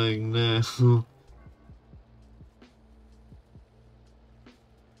game like now.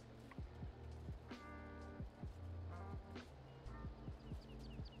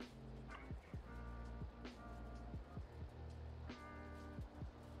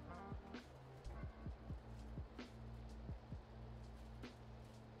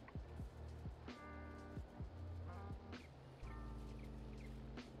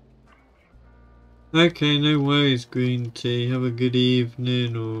 Okay, no worries, green tea. Have a good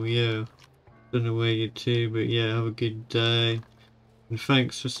evening, or yeah, don't know where you're to, but yeah, have a good day. And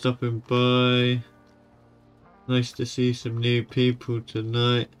thanks for stopping by. Nice to see some new people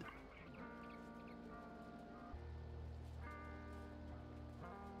tonight.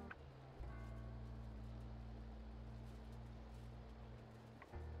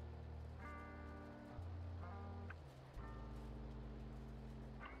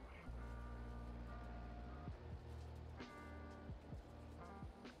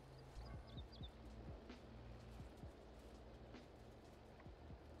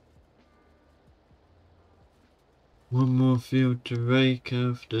 One more field to rake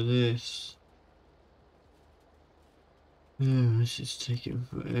after this. Oh, this is taking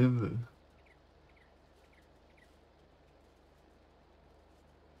forever.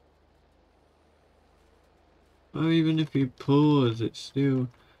 Oh, even if you pause, it's still...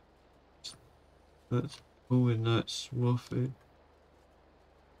 That's pulling that swathing.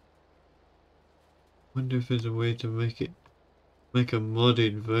 Wonder if there's a way to make a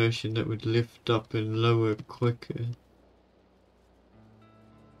modded version that would lift up and lower quicker.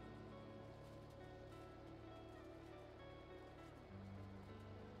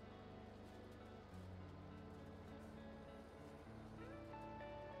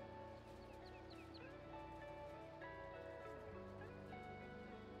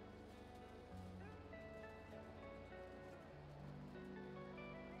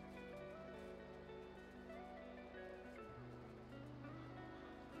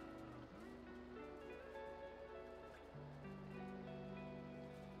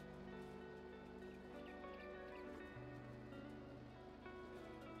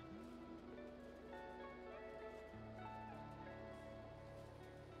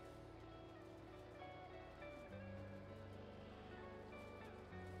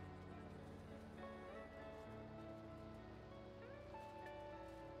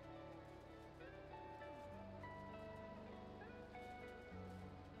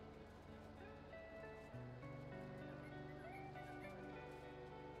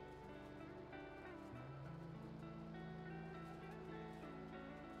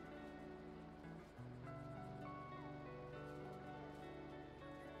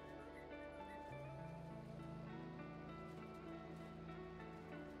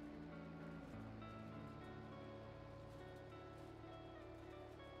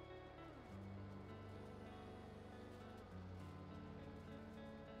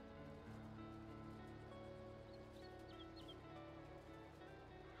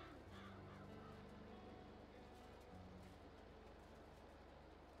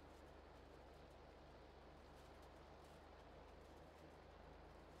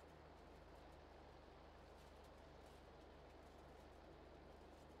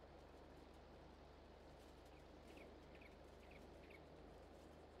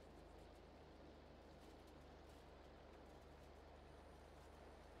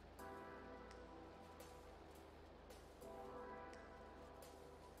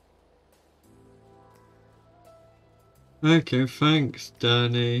 Okay, thanks,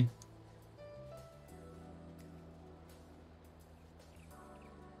 Danny.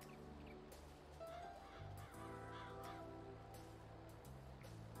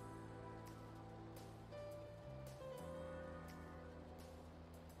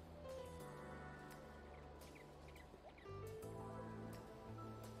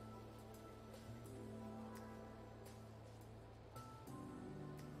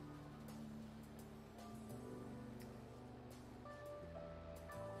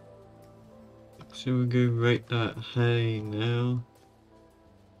 So we'll go rake that hay now.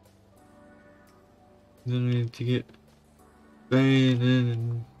 Then we need to get baling in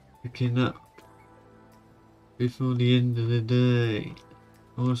and picking up before the end of the day.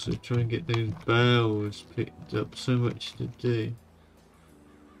 Also try and get those bales picked up, so much to do.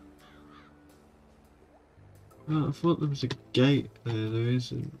 Oh, I thought there was a gate there, there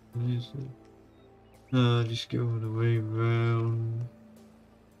isn't. No, just go all the way round.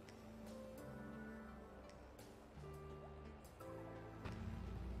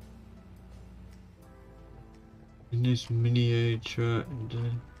 In this mini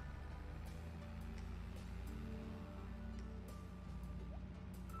tractor.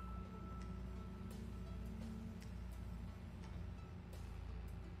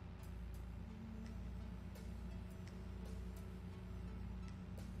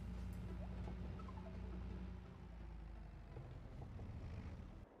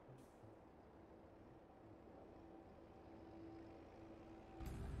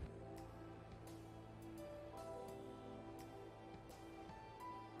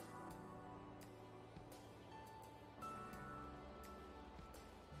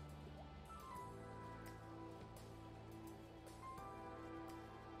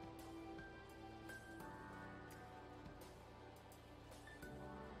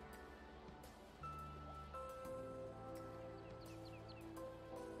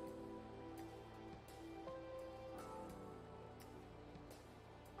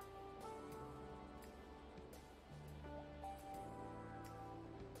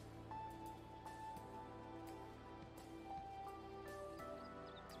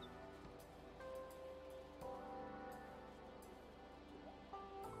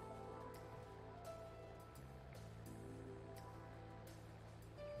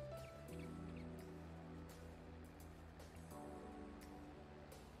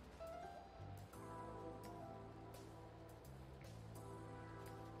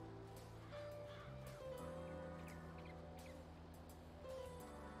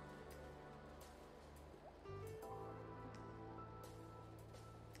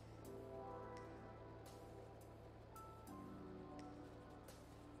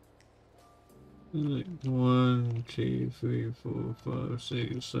 Like 1, 2, 3, 4, 5,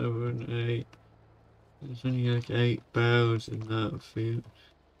 6, 7, 8. There's only like 8 bales in that field.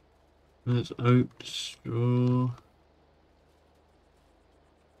 That's oat straw.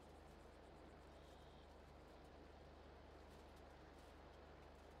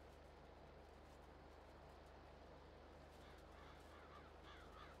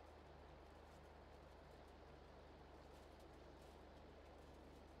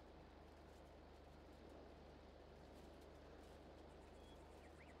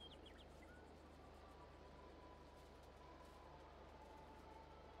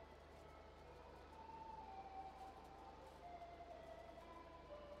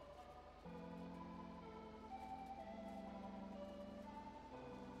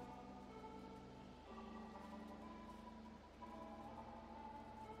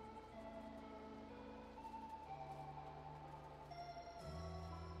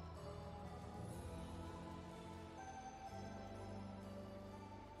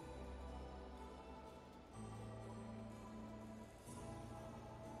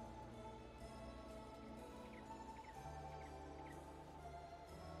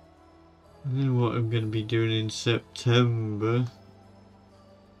 I don't know what I'm going to be doing in September.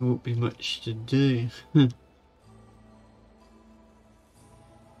 There won't be much to do.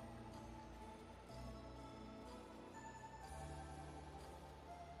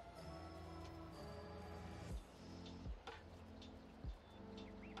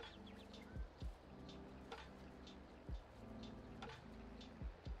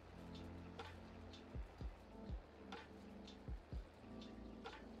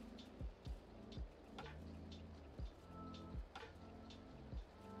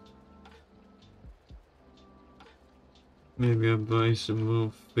 Maybe I'll buy some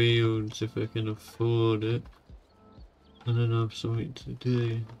more fields if I can afford it. And then I'll have something to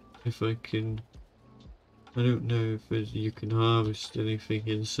do. If I can... I don't know if you can harvest anything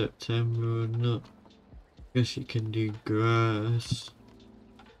in September or not. Guess you can do grass.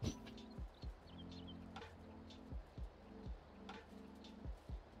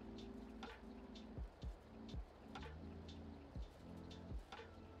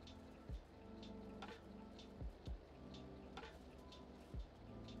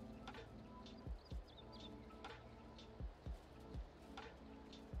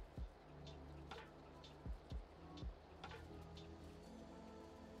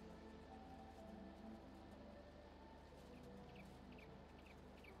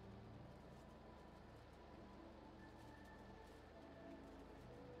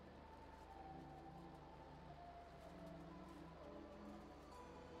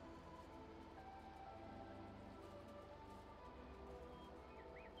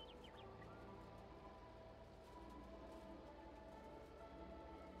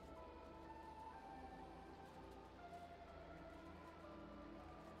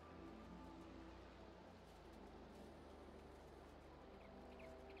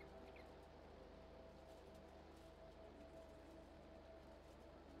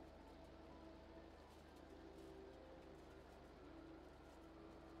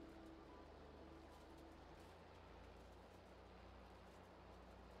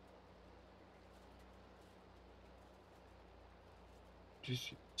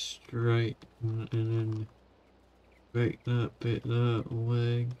 Just straight and then break that bit that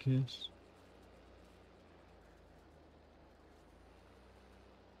way, I guess.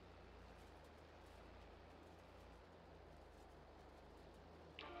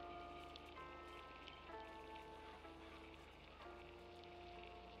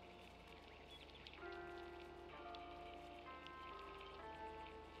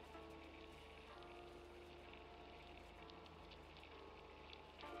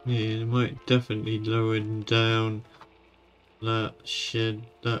 Yeah, I might definitely lower down that shed,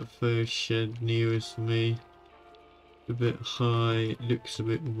 that first shed nearest me. A bit high, it looks a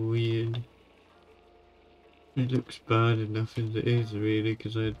bit weird. It looks bad enough as it is really,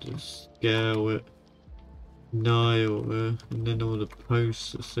 because I had to scale it nigh and then all the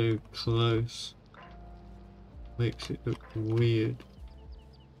posts are so close. Makes it look weird.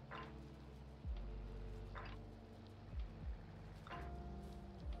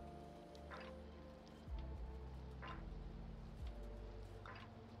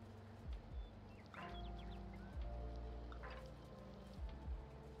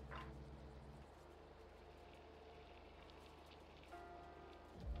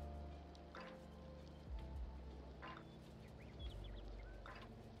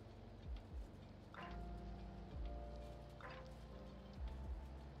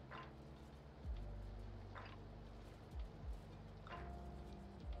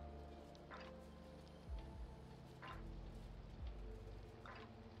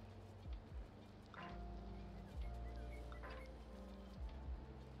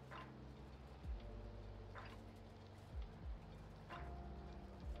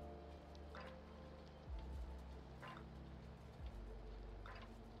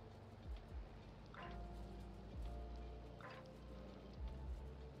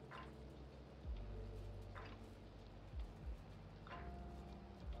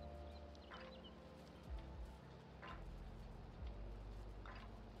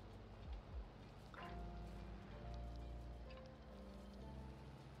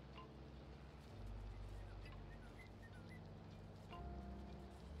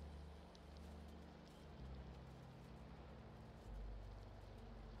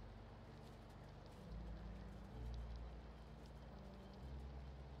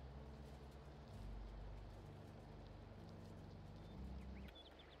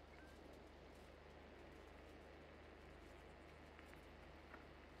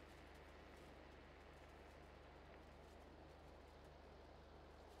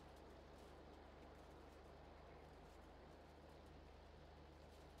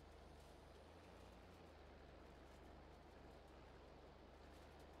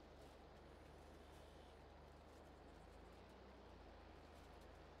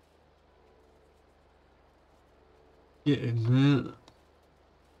 getting there.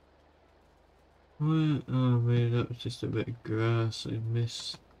 Where? Oh man, that was just a bit of grass I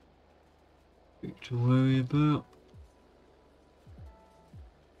missed. Nothing to worry about.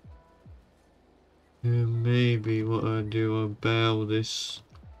 Maybe what I'll do, I'll bail this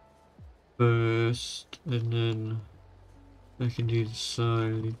first, and then I can do the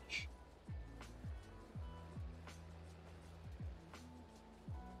silage.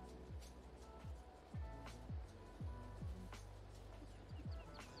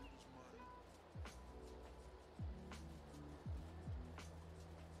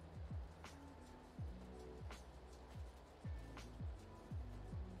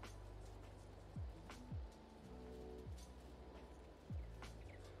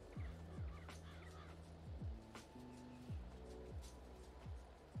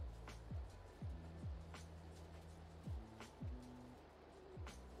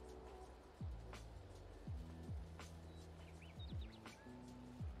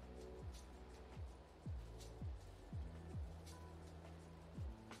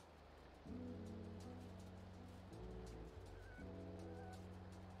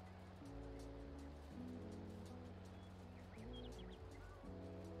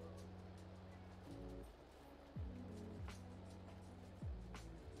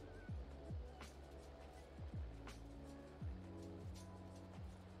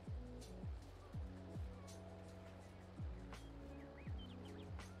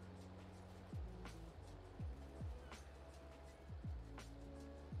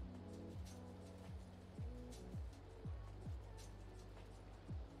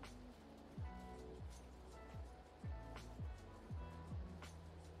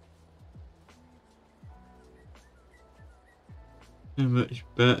 So much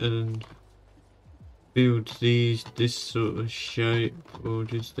better than build this sort of shape, or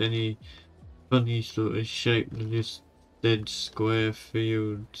just any funny sort of shape than just dead square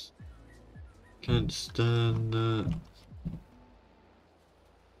fields. Can't stand that.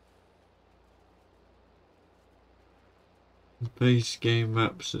 Base game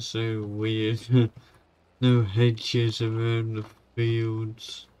maps are so weird. No hedges around the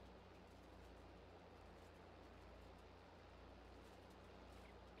fields.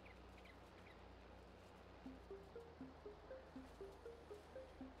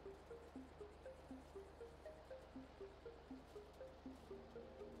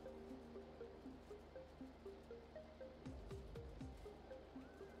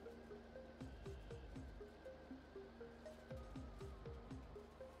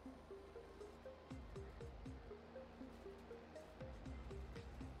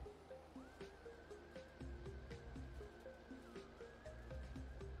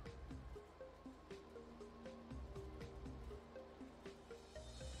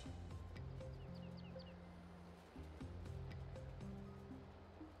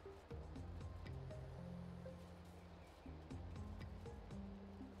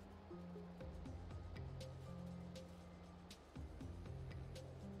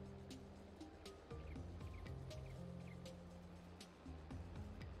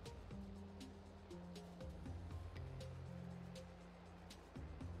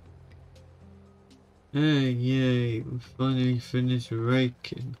 Hey, yay, we finally finished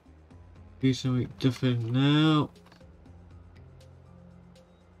raking. Do something different now.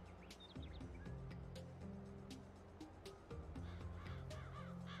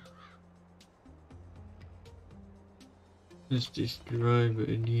 Let's just drive it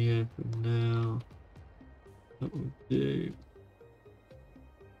in here for now. That will do.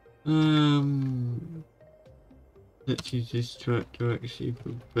 Let's use this tractor actually for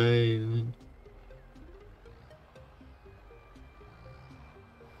baling.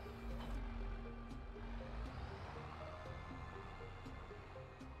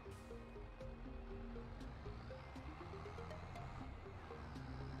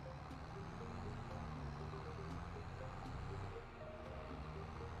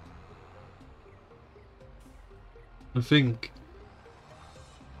 I think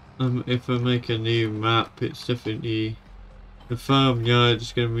if I make a new map, it's definitely the farmyard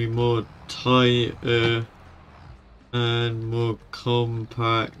is going to be more tighter and more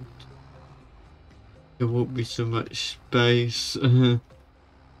compact. There won't be so much space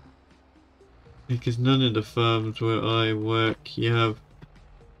because none of the farms where I work you have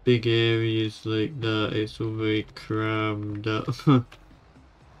big areas like that. It's all very crammed up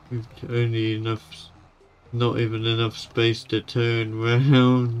with only enough, not even enough space to turn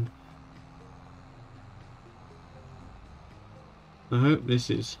round. I hope this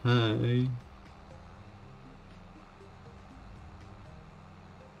is hay.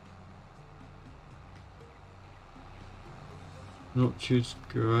 not just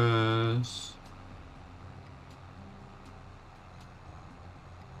grass.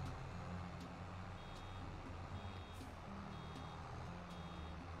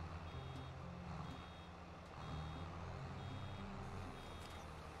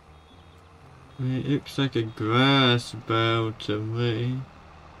 It looks like a grass belt to me.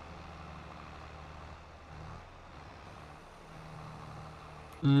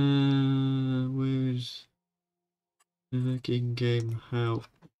 Where's the in-game help?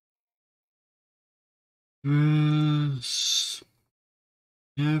 Grass.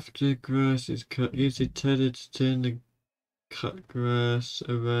 After grass is cut, use a tether to turn the cut grass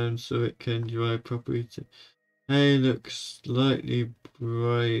around so it can dry properly. Hay looks slightly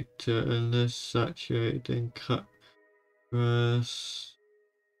brighter and less saturated than cut grass.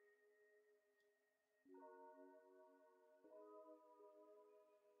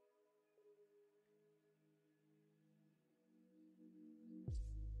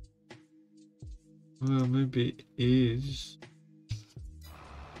 Well, maybe it is.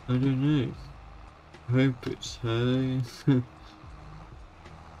 I don't know. I hope it's hay.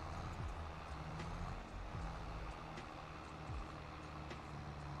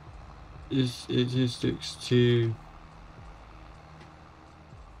 It just looks too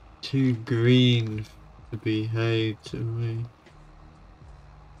green to be hay to me.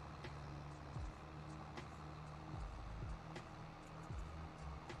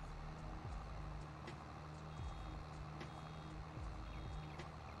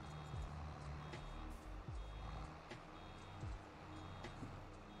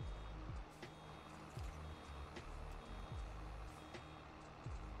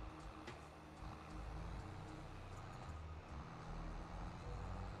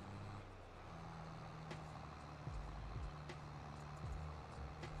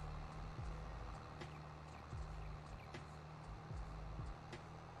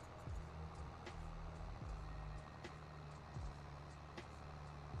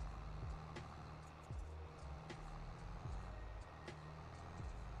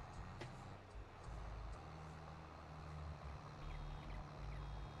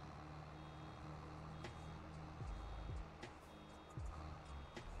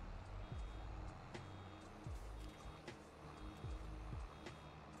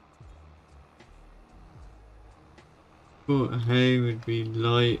 Thought hay would be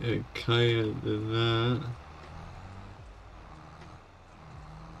lighter colour than that.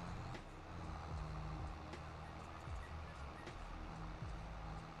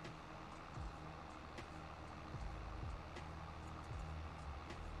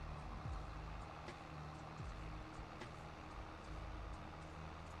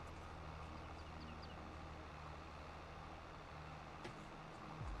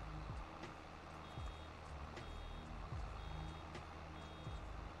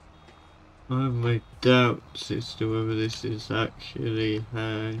 I have my doubts as to whether this is actually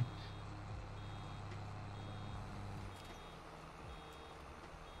hay.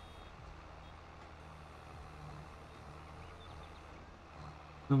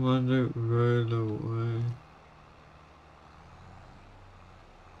 Come on, don't roll away.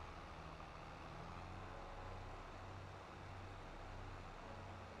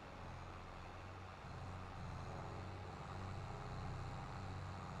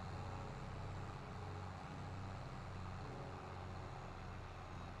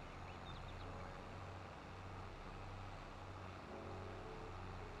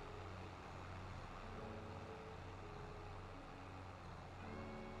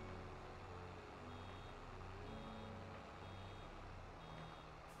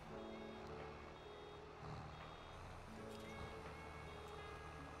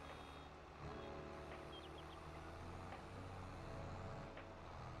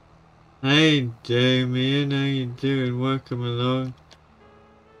 Hey Damien, how you doing? Welcome along.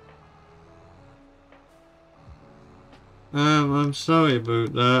 I'm sorry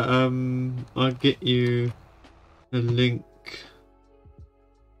about that. I'll get you a link.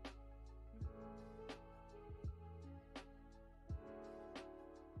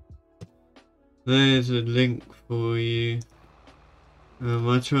 There's a link for you.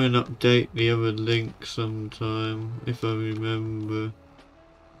 I'll try and update the other link sometime, if I remember.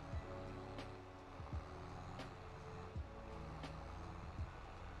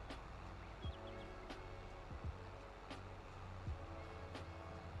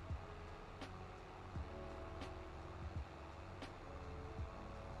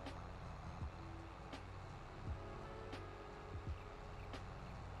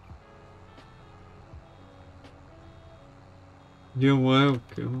 You're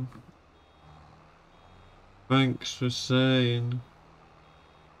welcome. Thanks for saying.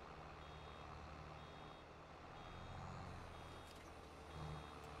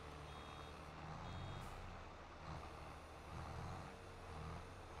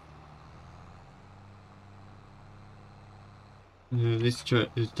 Yeah, this track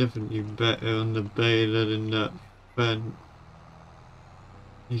is definitely better on the beta than that fan.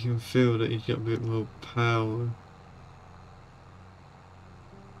 You can feel that he's got a bit more power.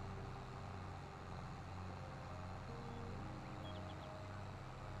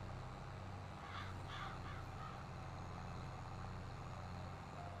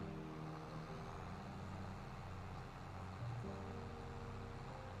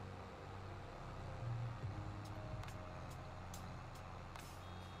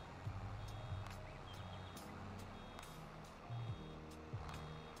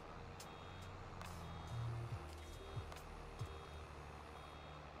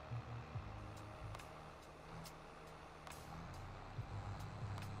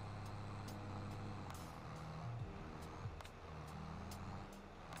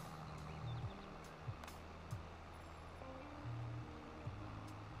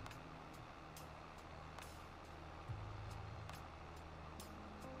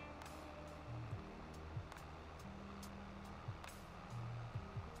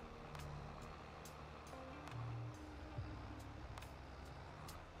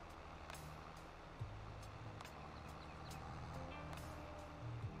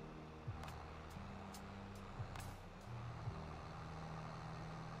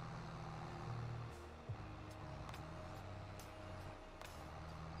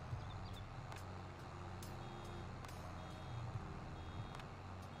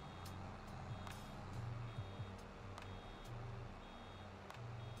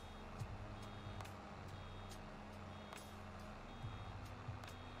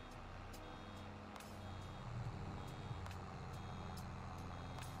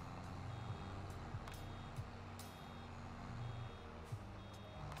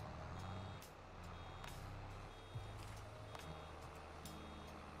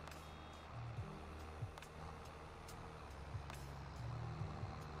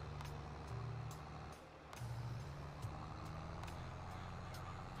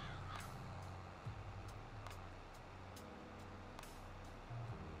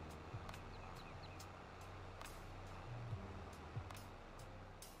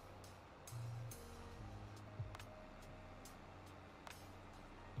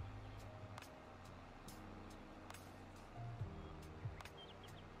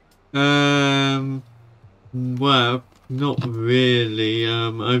 Well, not really.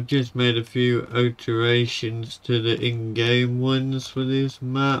 I've just made a few alterations to the in-game ones for this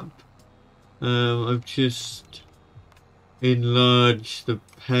map. I've just enlarged the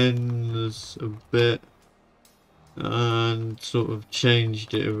pens a bit and sort of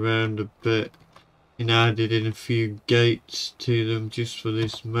changed it around a bit and added in a few gates to them just for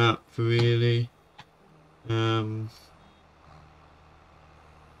this map, really.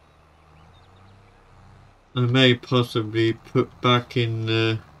 I may possibly put back in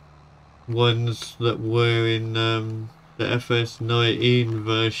the ones that were in the FS19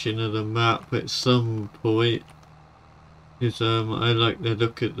 version of the map at some point. Because I like to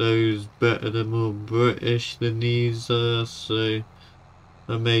look at those better, they're more British than these are, so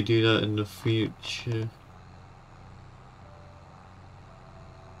I may do that in the future.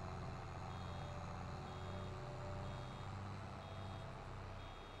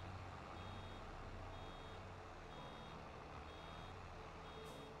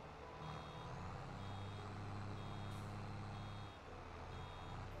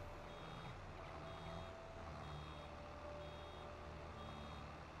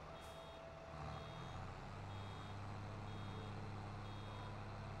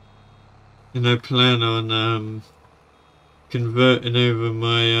 And I plan on converting over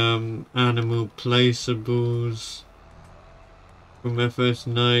my animal placeables from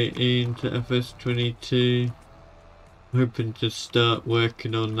FS19 to FS22. Hoping to start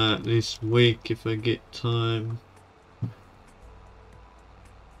working on that this week if I get time.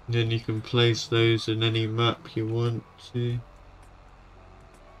 Then you can place those in any map you want to.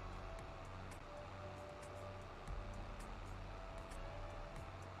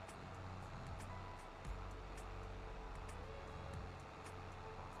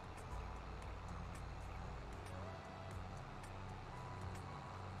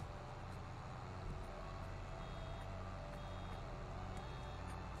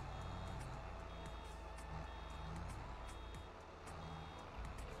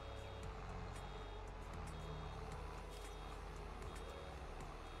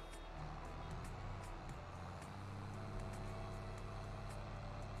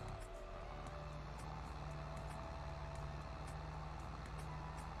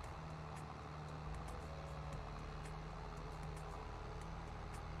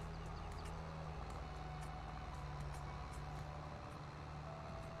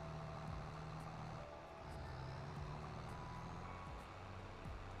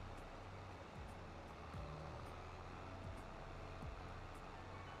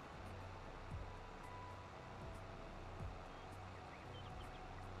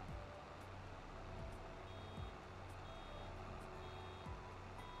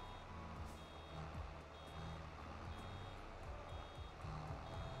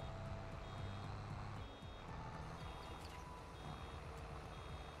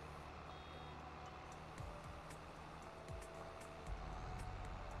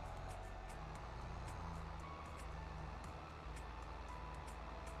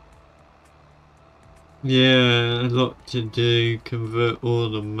 Yeah, a lot to do. Convert all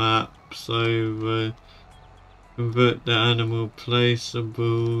the maps over. Convert the animal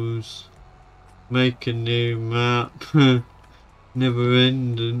placeables. Make a new map. Never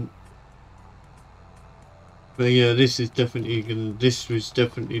ending. But yeah, this was definitely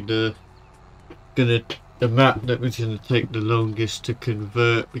the map that was gonna take the longest to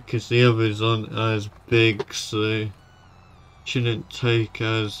convert, because the others aren't as big, so shouldn't take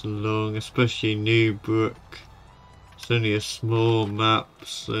as long, especially Newbrook. It's only a small map,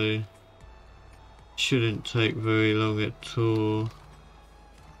 so shouldn't take very long at all.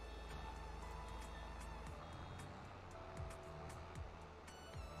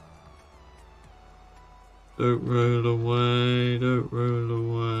 Don't roll away, don't roll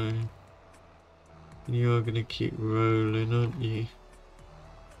away. You are gonna keep rolling, aren't you?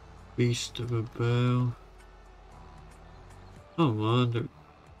 Beast of a bell. Come on,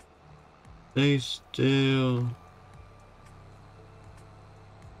 stay still.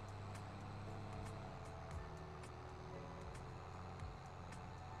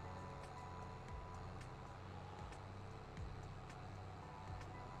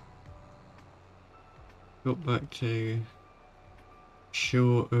 Got back to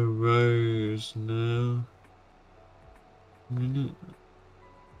shorter rows now. A minute.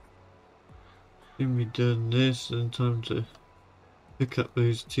 Then we done this, and time to pick up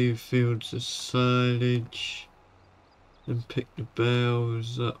those 2 fields of silage and pick the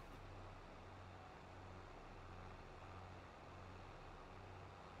bales up.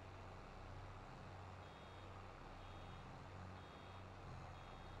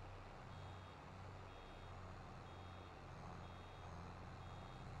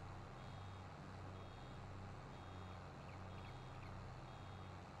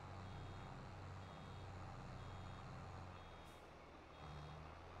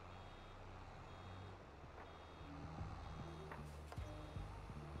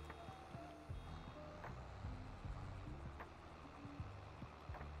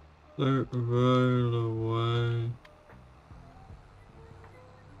 Don't roll away.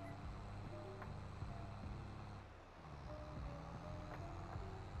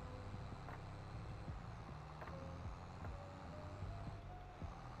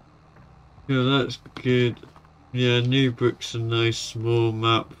 Yeah, that's good. Yeah, Newbrook's a nice small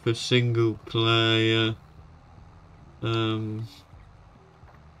map for single player. For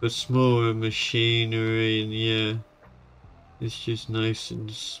smaller machinery, and yeah, it's just nice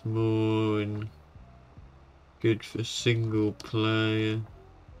and small and good for single player.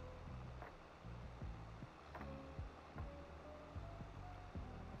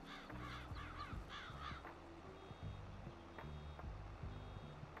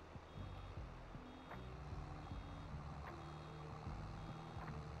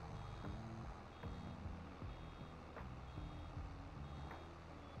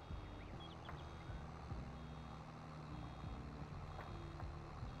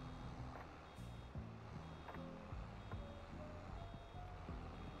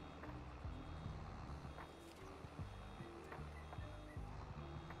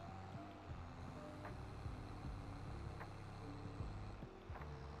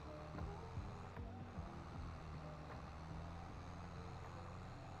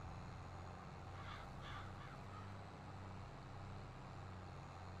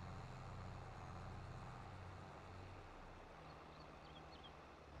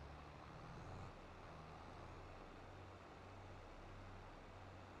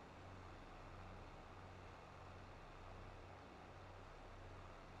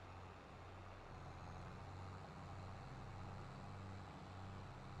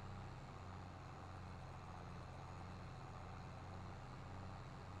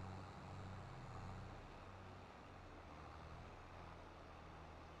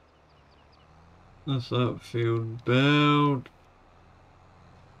 That's that field build.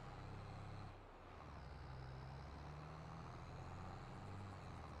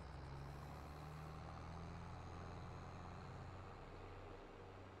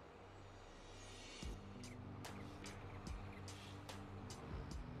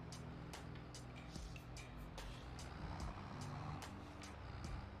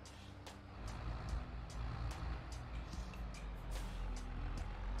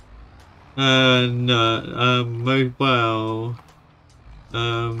 No,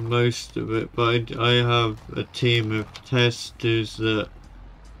 most of it, but I have a team of testers that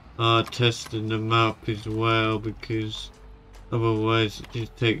are testing the map as well, because otherwise it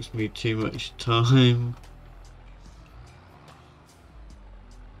just takes me too much time.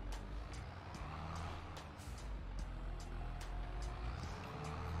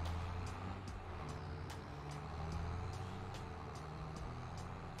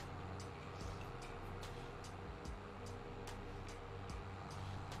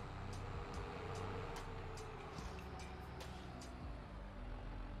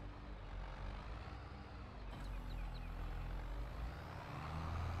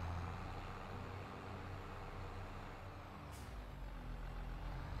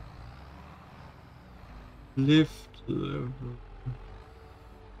 lift level.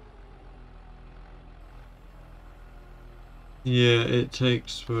 Yeah, it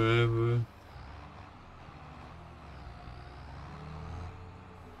takes forever.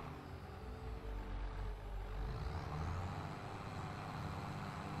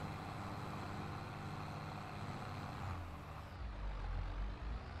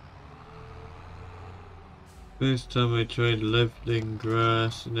 First time I tried leveling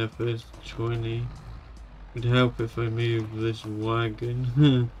grass in FS20. Would help if I move this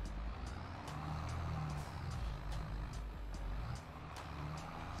wagon.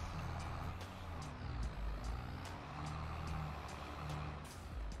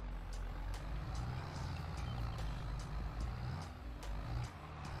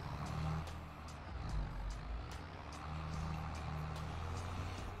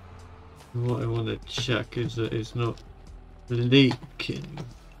 What I want to check is that it's not leaking.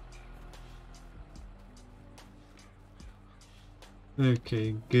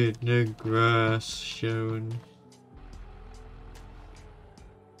 Okay, good. No grass showing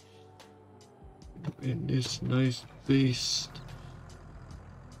in this nice beast.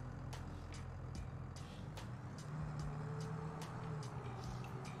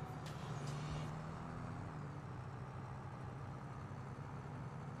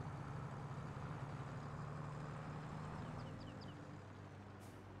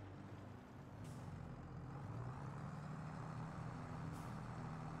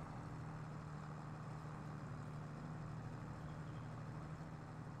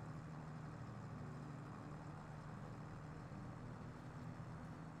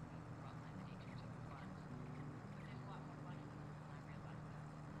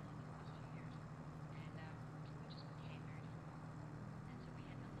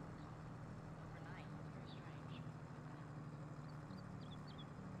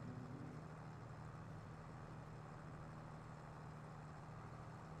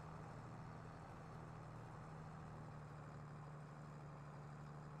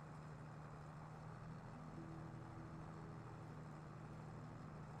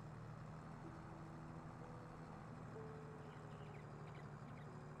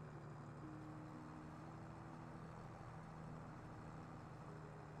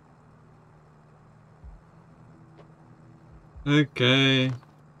 Okay.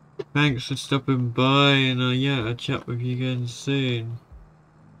 Thanks for stopping by, and yeah, I'll chat with you again soon.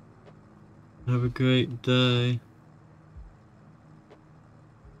 Have a great day.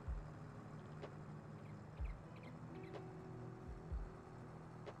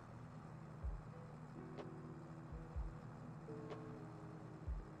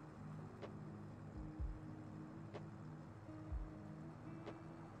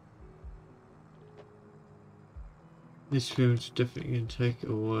 This film's definitely gonna take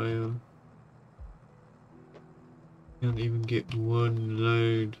a while. Can't even get one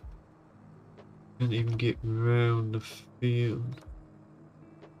load. Can't even get round the field.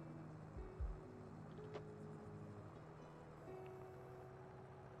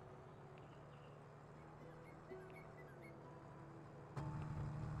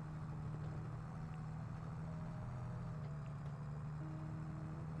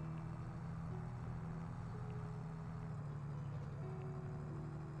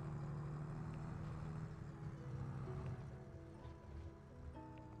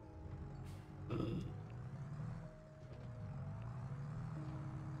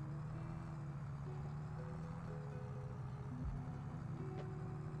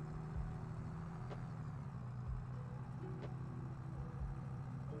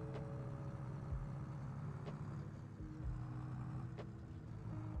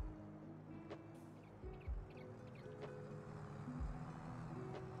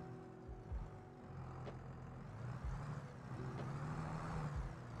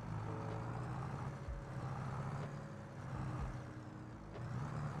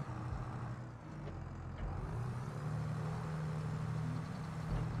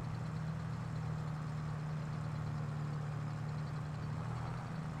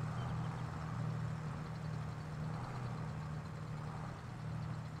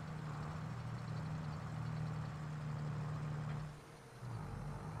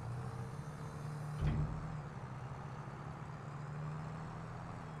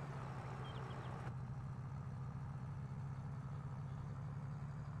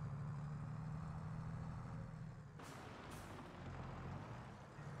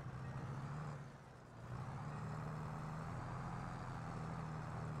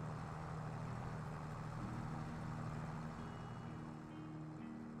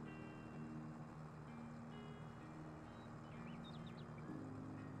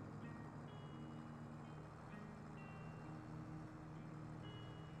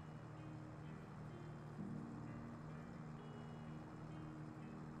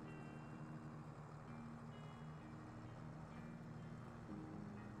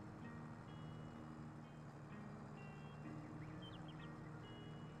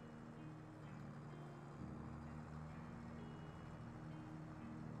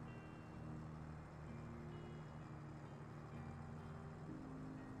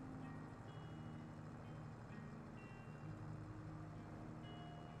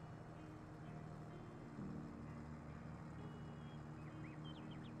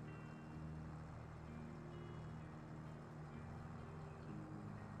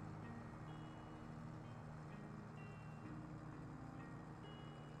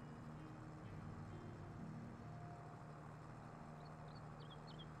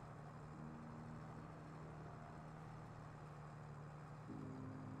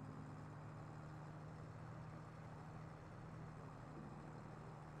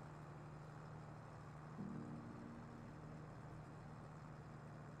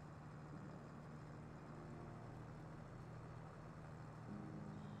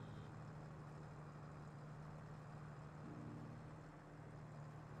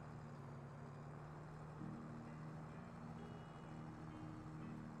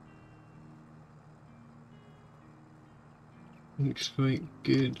 Looks quite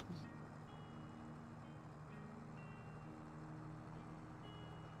good.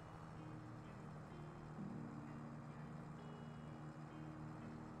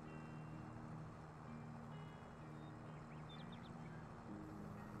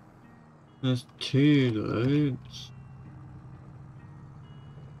 That's 2 loads.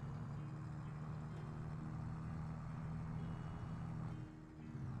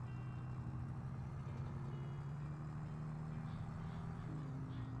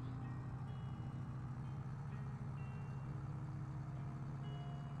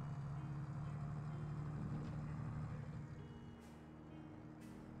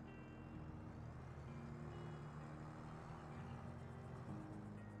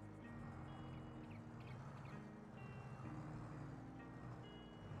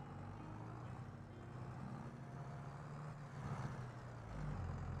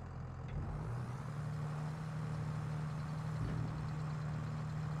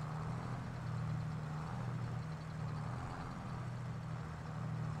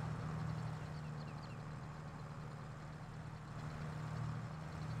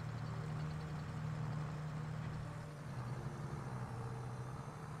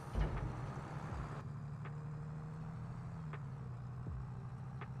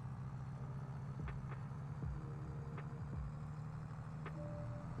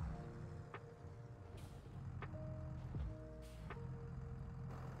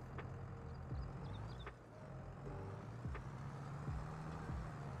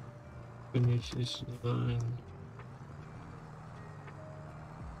 Finish this line.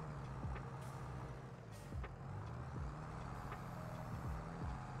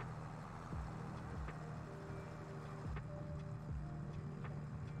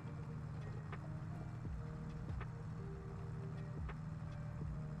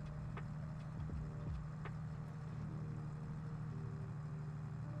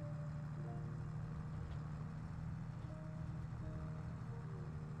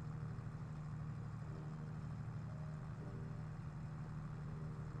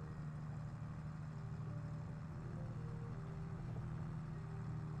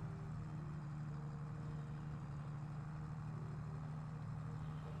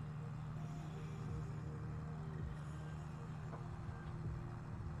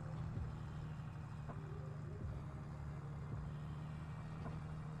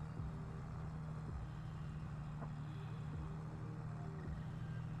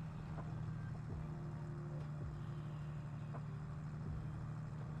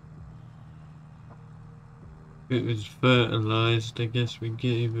 If it was fertilized, I guess we'd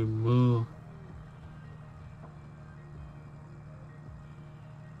get even more.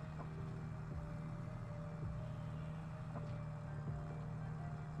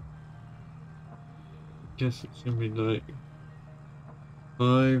 Guess it's gonna be like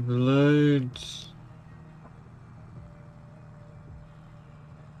 5 loads.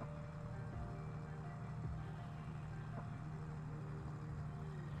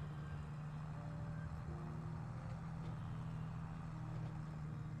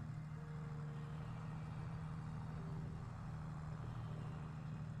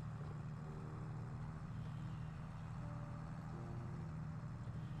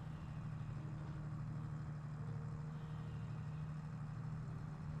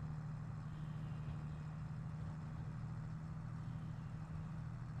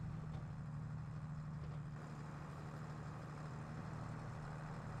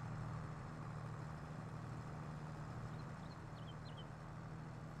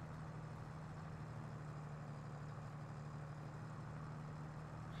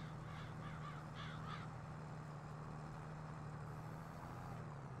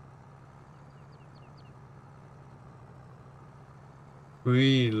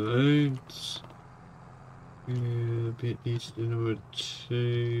 Three loads. Yeah, be at least another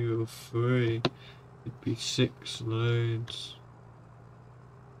 2 or 3. It'd be 6 loads.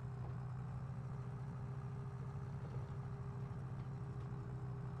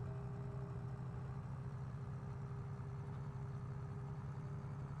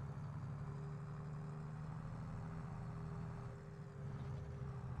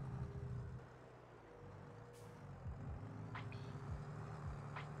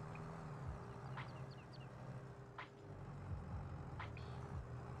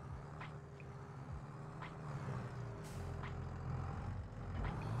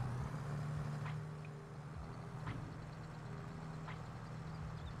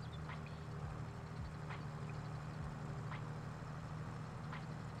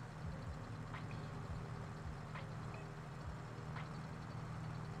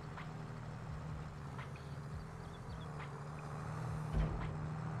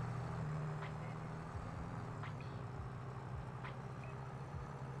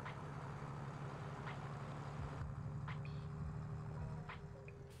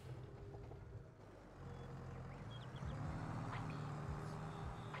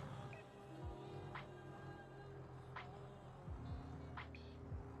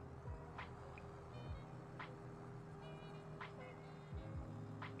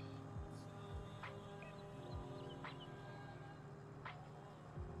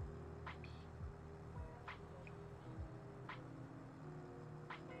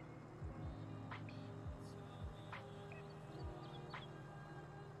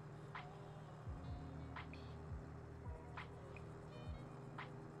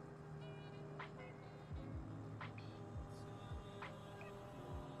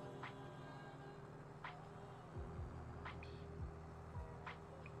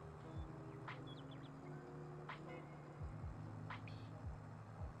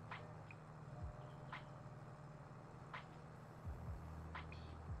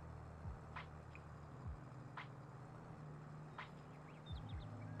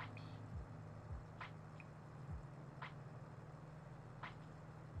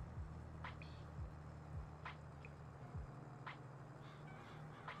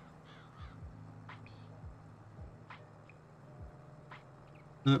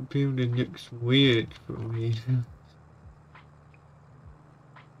 That building looks weird for me.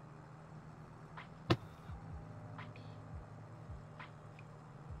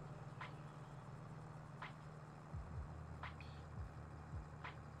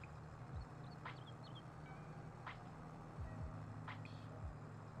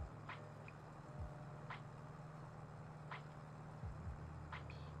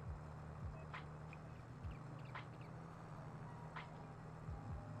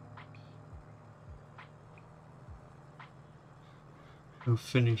 I'll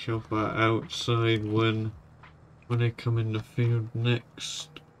finish off our outside when I come in the field next.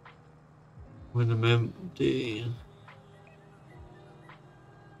 When I'm empty.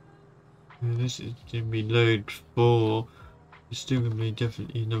 Yeah, this is gonna be load 4. There's still gonna be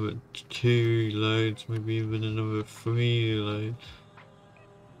definitely another 2 loads, maybe even another 3 loads.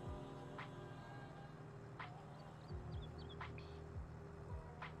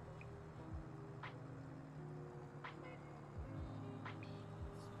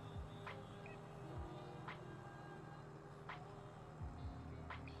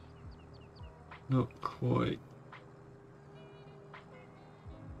 Not quite.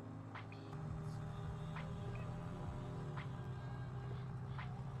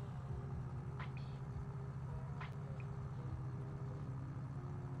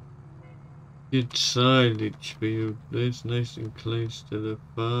 Good silage field, that's nice and close to the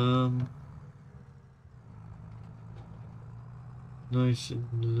farm. Nice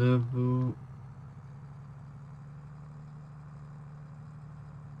and level.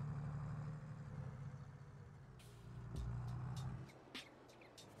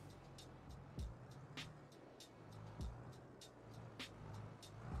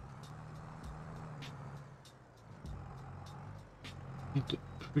 Need to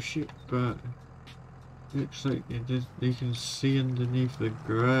push it back. Looks like you can see underneath the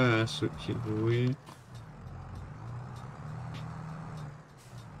grass, which is weird.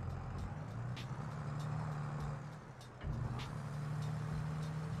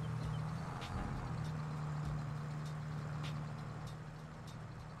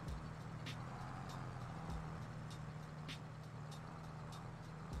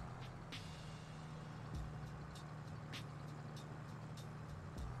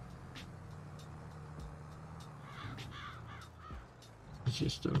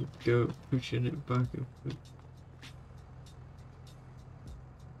 Just don't go pushing it back a bit.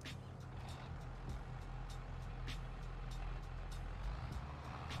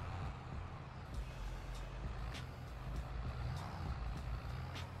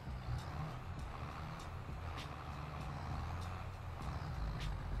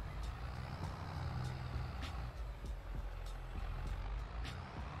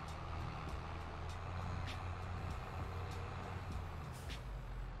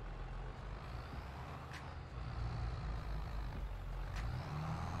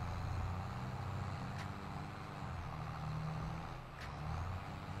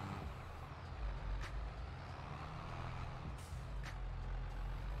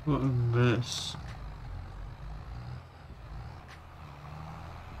 What a mess.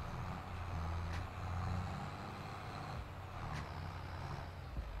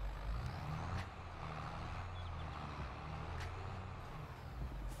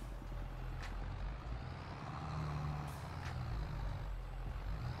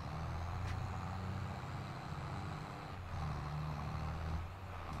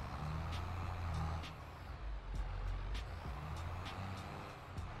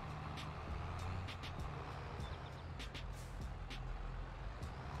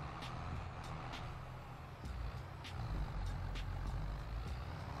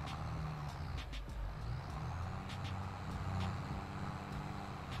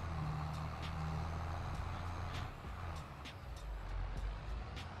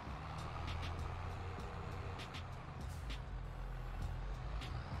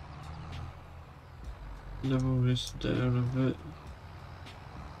 Level this down a bit.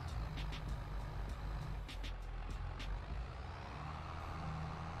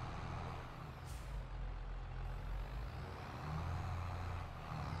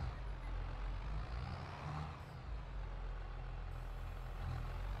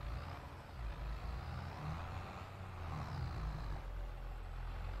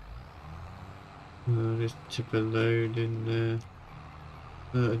 Just tip a load in there.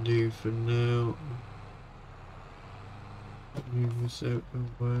 That'll do for now. Move this out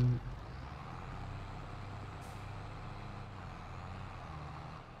the way.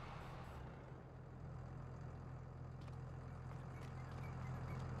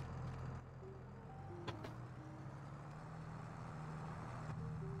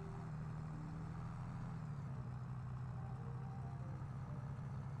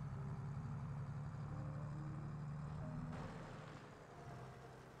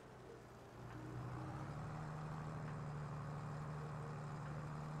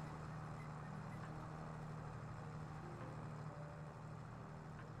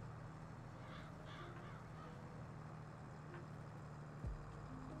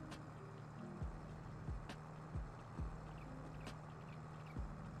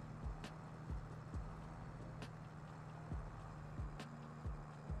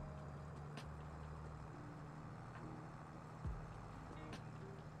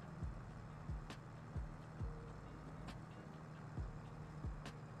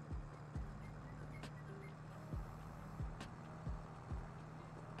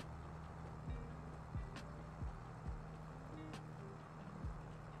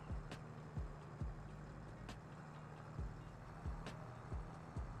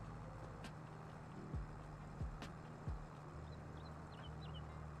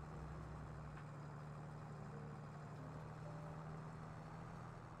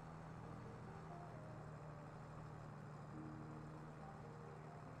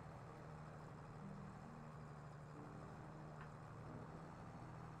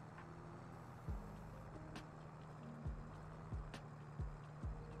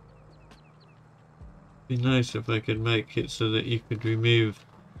 Be nice if I could make it so that you could remove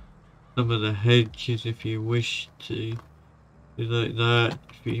some of the hedges if you wish to. Do like that.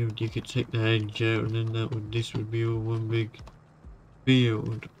 You could take the hedge out and then this would be all one big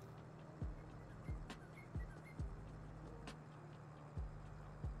field.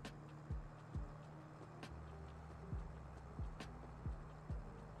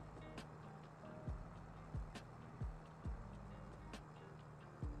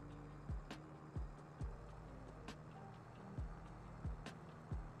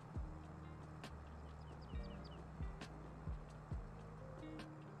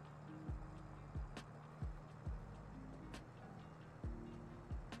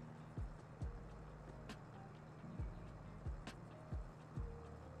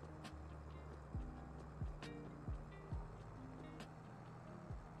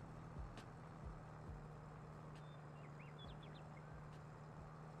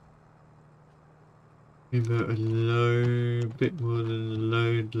 About a load, bit more than a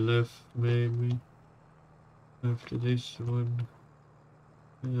load left maybe. After this one.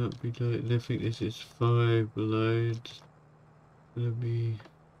 That'd be like, I think this is 5 loads. Gonna be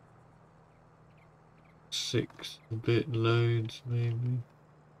 6 a bit loads maybe.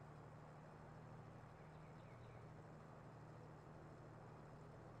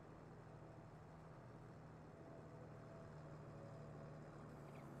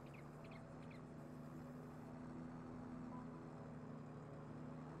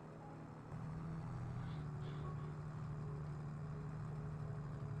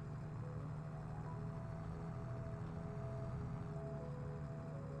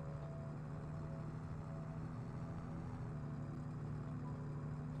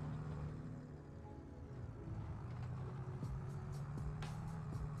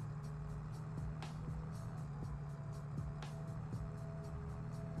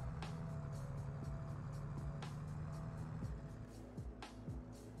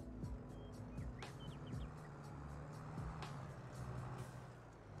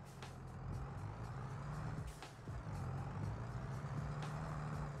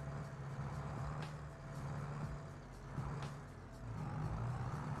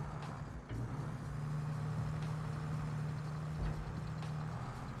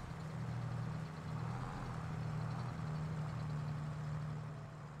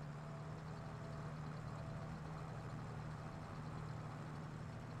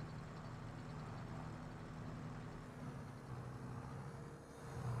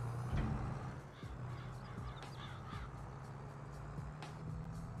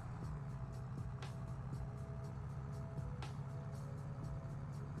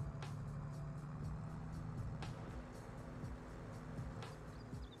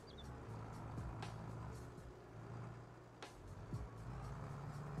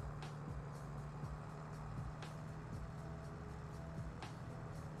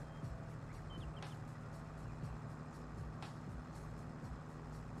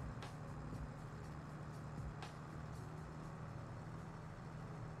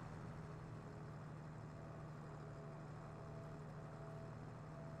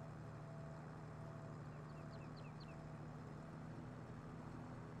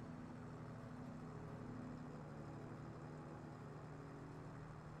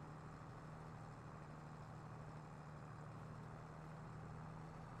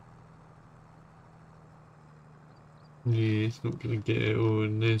 Yeah, it's not gonna get it all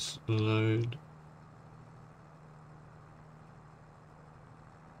in this load.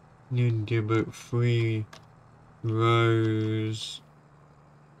 You can do about 3 rows.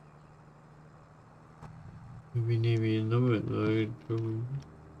 Maybe another load probably.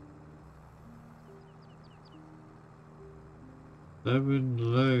 7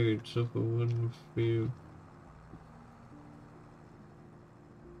 loads off of one field.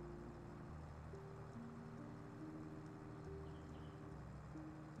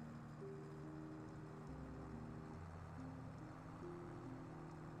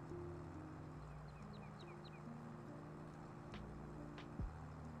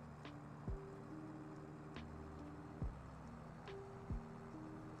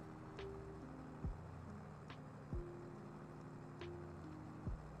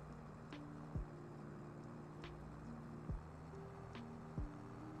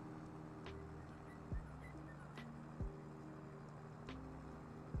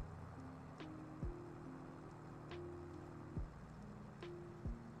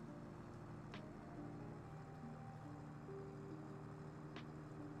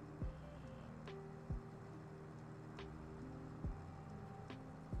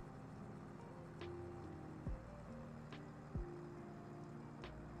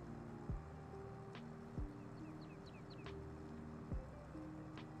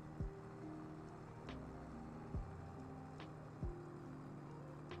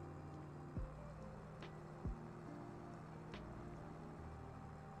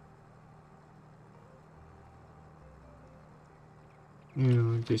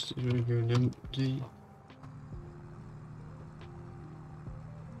 Yeah, this is regular empty.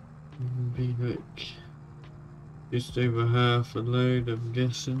 Be like just over half a load, I'm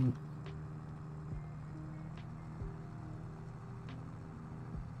guessing.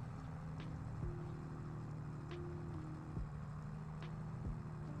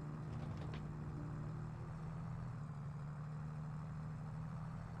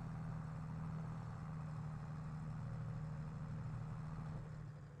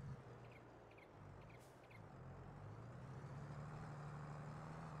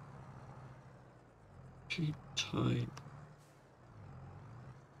 Too tight.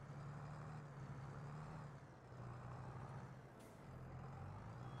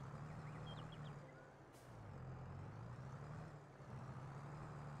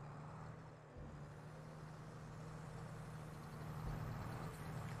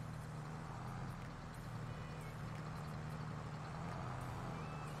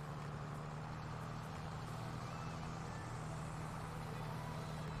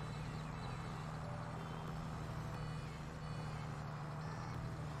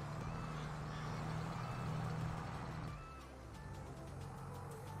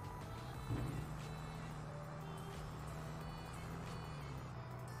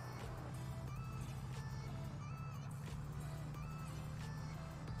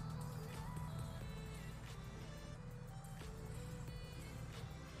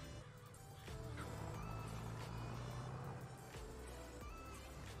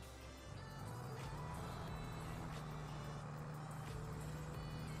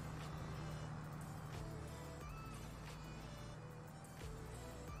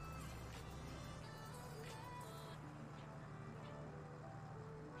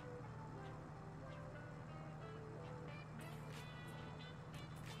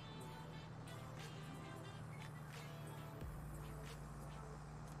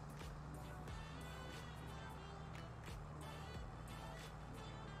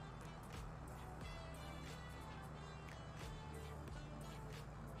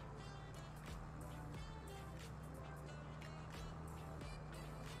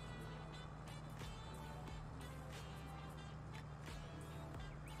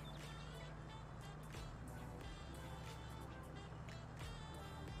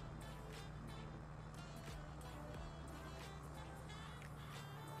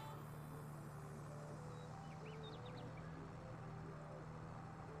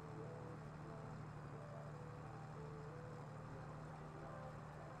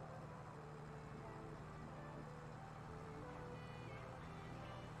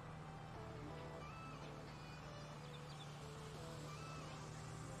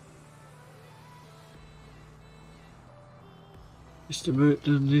 Just about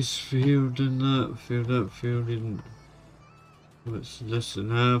done this field and that field. That field isn't. Well, it's less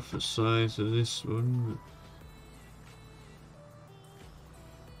than half the size of this one.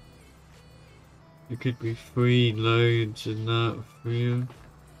 There could be 3 loads in that field.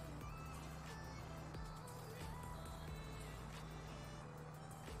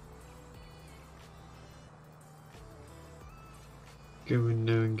 Go in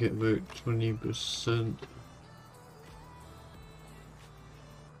there and get about 20%.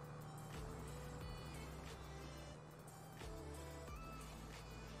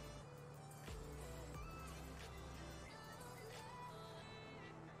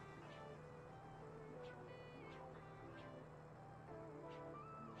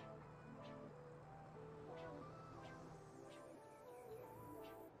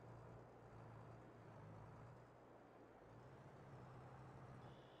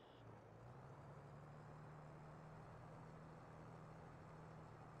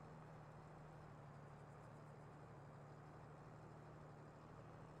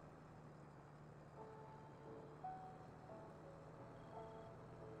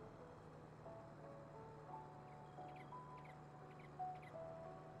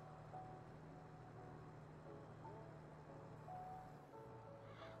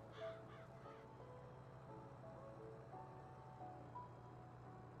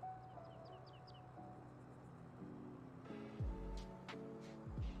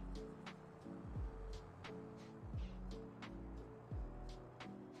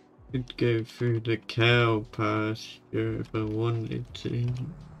 Could go through the cow pasture if I wanted to.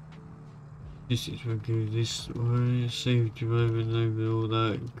 This is we go this way. Save driving over all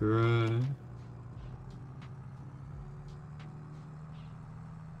that grass.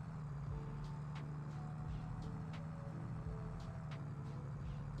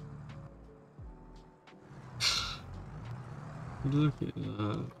 Look at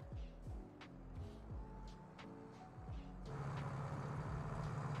that.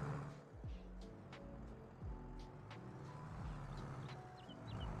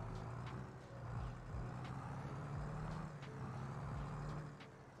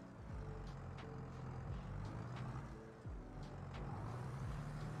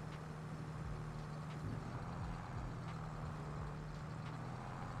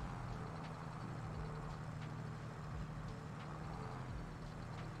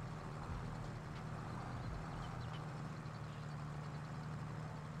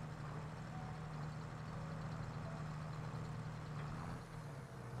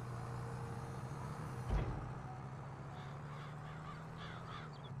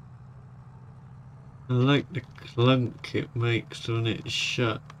 I like the clunk it makes when it's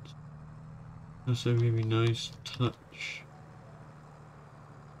shut. That's a really nice touch.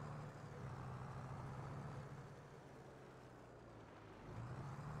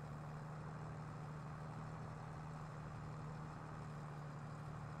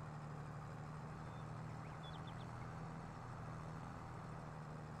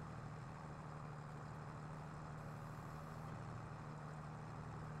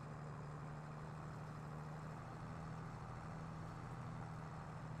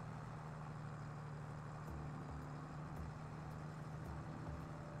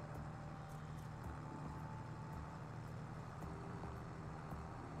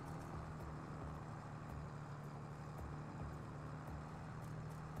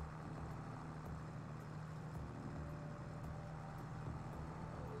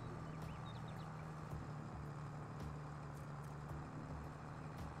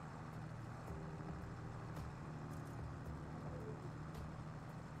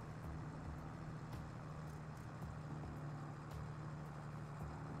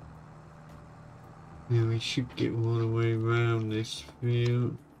 Yeah, we should get all the way around this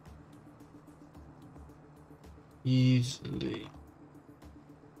field easily.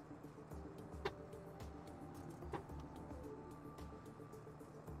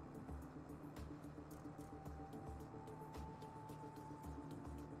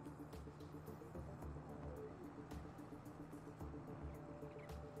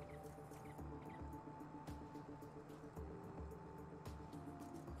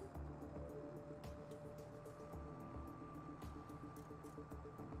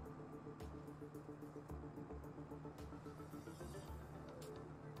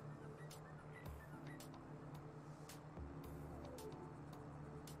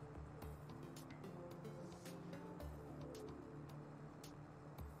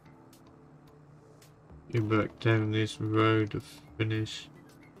 Get back down this road to finish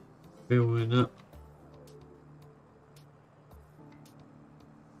filling up.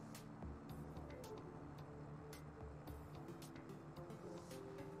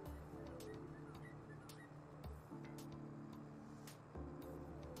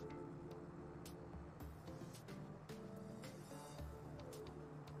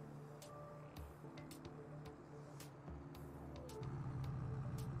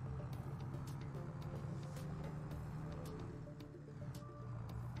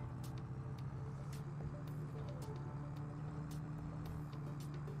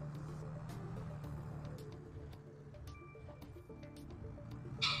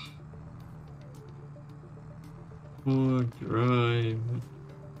 Poor drive.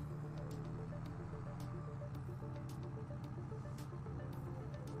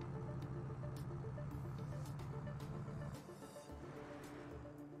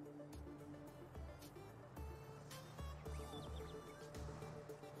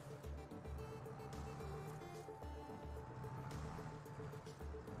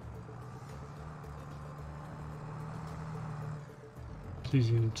 This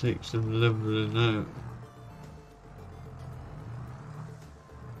is gonna take some leveling out.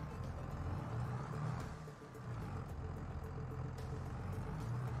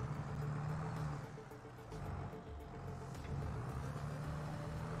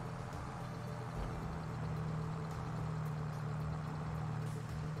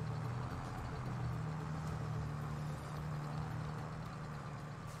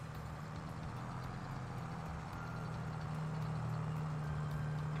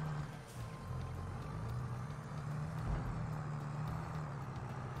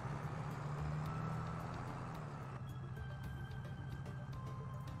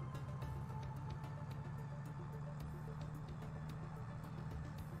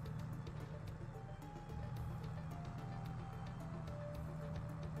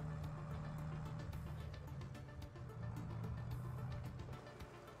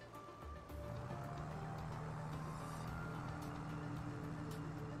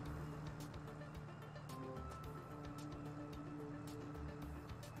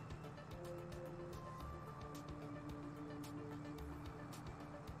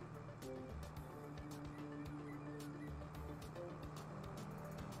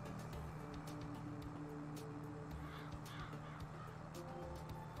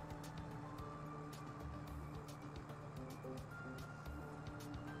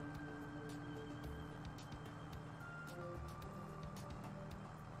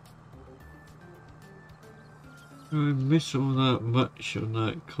 I miss all that much on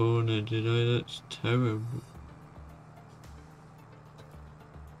that corner, did I? That's terrible.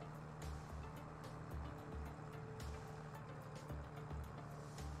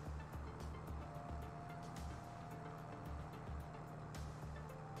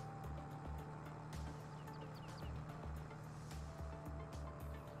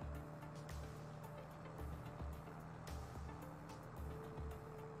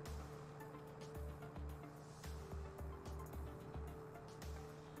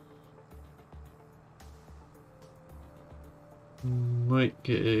 Might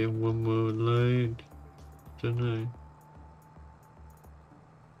get it in one more load. Don't know.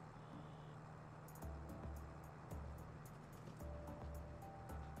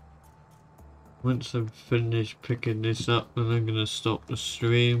 Once I've finished picking this up, then I'm gonna stop the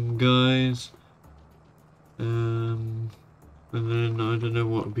stream, guys. And then I don't know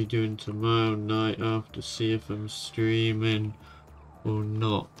what I'll be doing tomorrow night. I'll have to see if I'm streaming or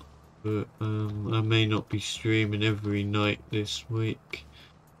not. But I may not be streaming every night this week.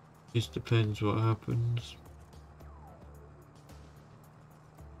 Just depends what happens.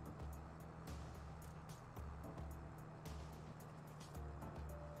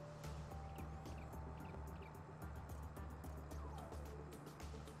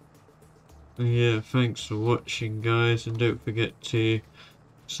 Yeah, thanks for watching, guys, and don't forget to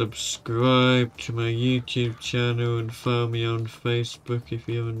subscribe to my YouTube channel and follow me on Facebook if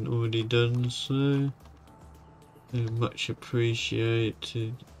you haven't already done so. Much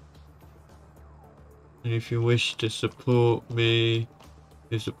appreciated. And if you wish to support me,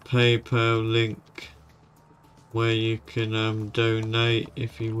 there's a PayPal link where you can donate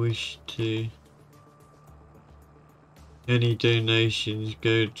if you wish to. Any donations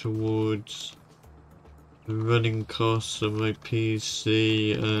go towards the running costs of my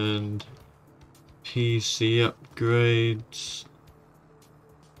PC and PC upgrades.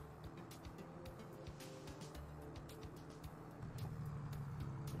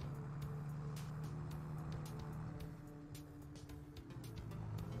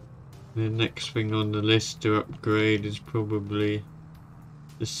 The next thing on the list to upgrade is probably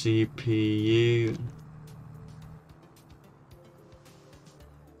the CPU.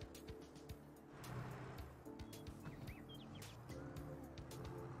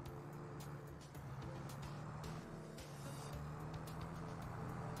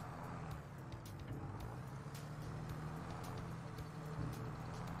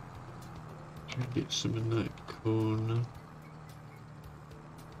 Try to get some in that corner.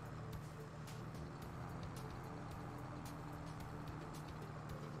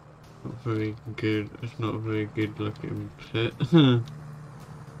 Not very good. It's not a very good looking pit. Try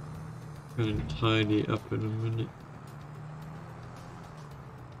and tidy it up in a minute.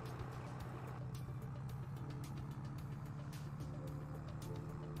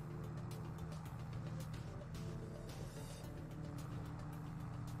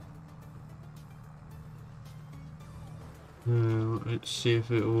 Now, let's see if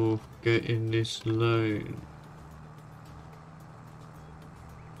it will get in this load.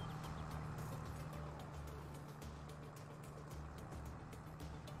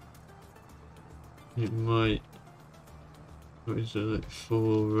 It might. What is it, like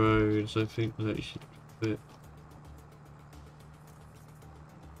 4 rows? I think that should fit.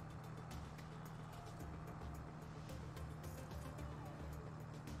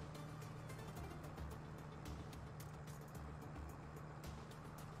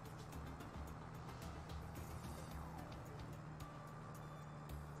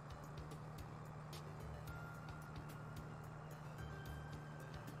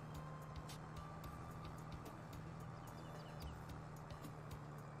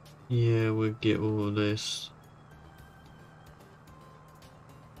 Yeah, we'll get all this.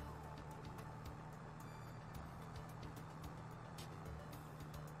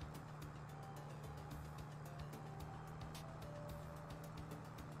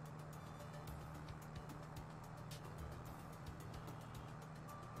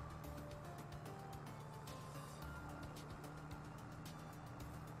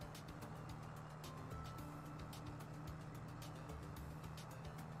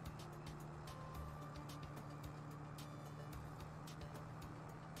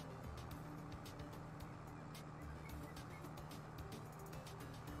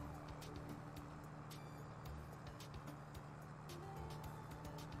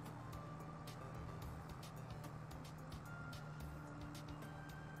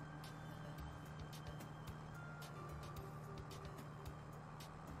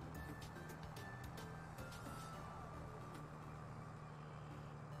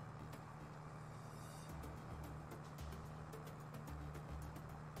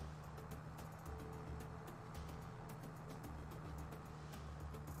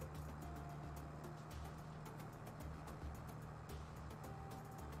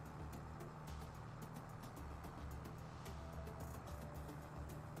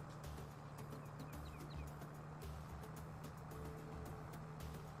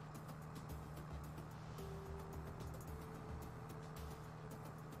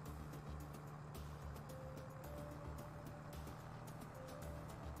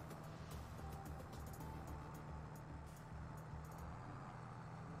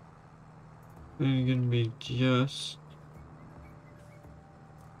 only gonna be just.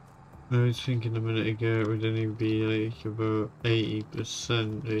 I was thinking a minute ago it would only be like about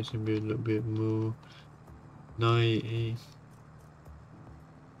 80%, it's gonna be a little bit more. 90.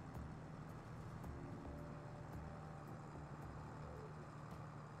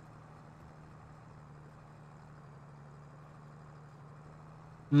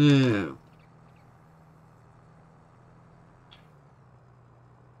 Yeah.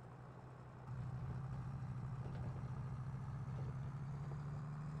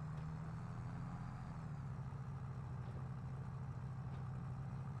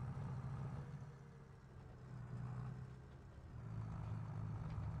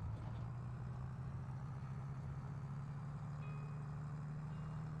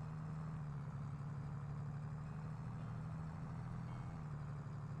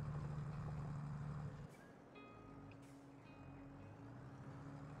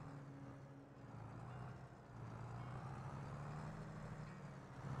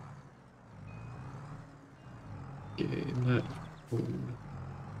 Getting that forward.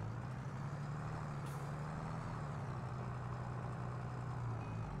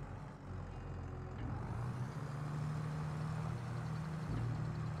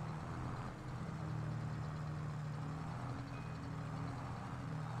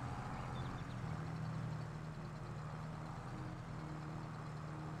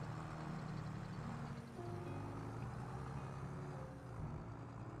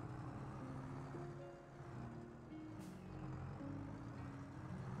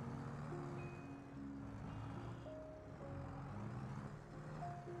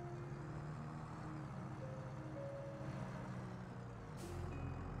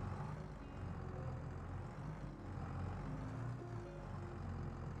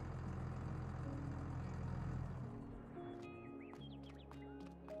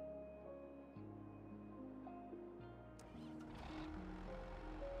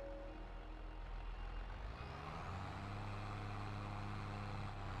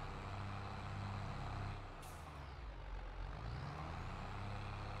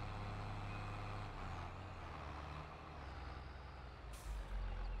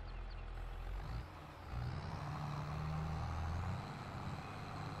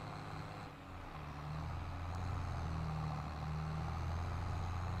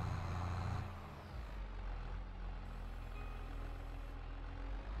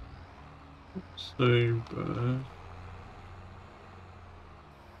 So bad.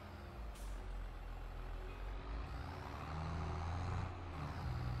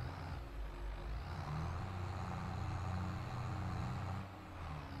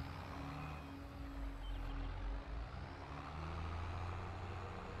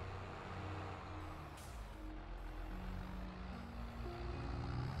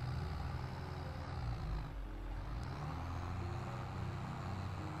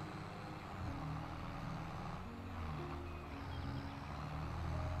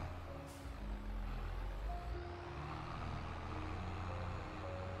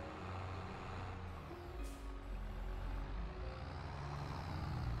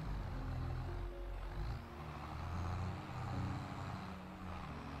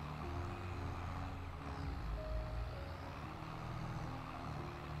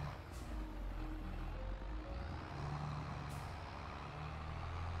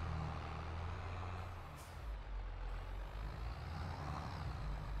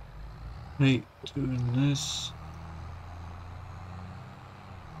 Hate doing this.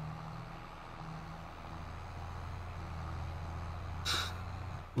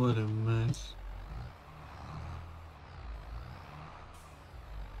 What a mess.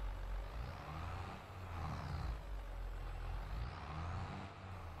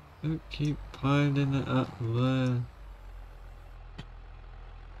 Don't keep piling it up there.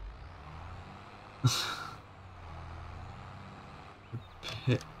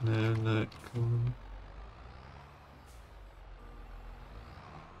 Pit now in that corner.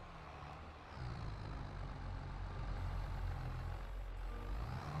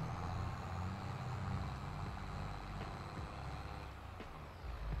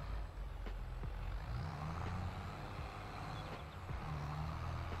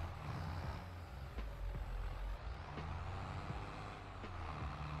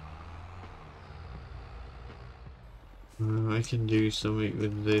 I can do something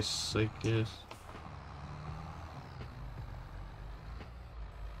with this, I guess.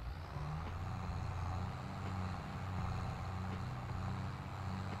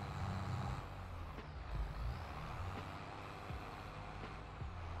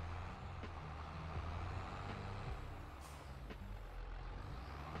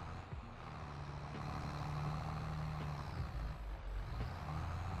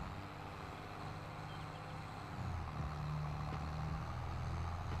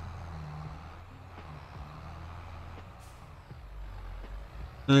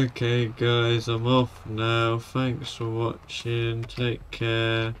 Okay guys, I'm off now. Thanks for watching. Take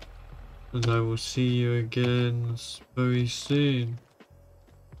care. And I will see you again very soon.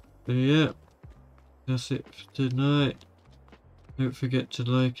 But yeah, that's it for tonight. Don't forget to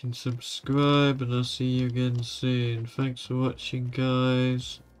like and subscribe, and I'll see you again soon. Thanks for watching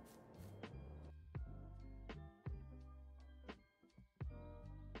guys.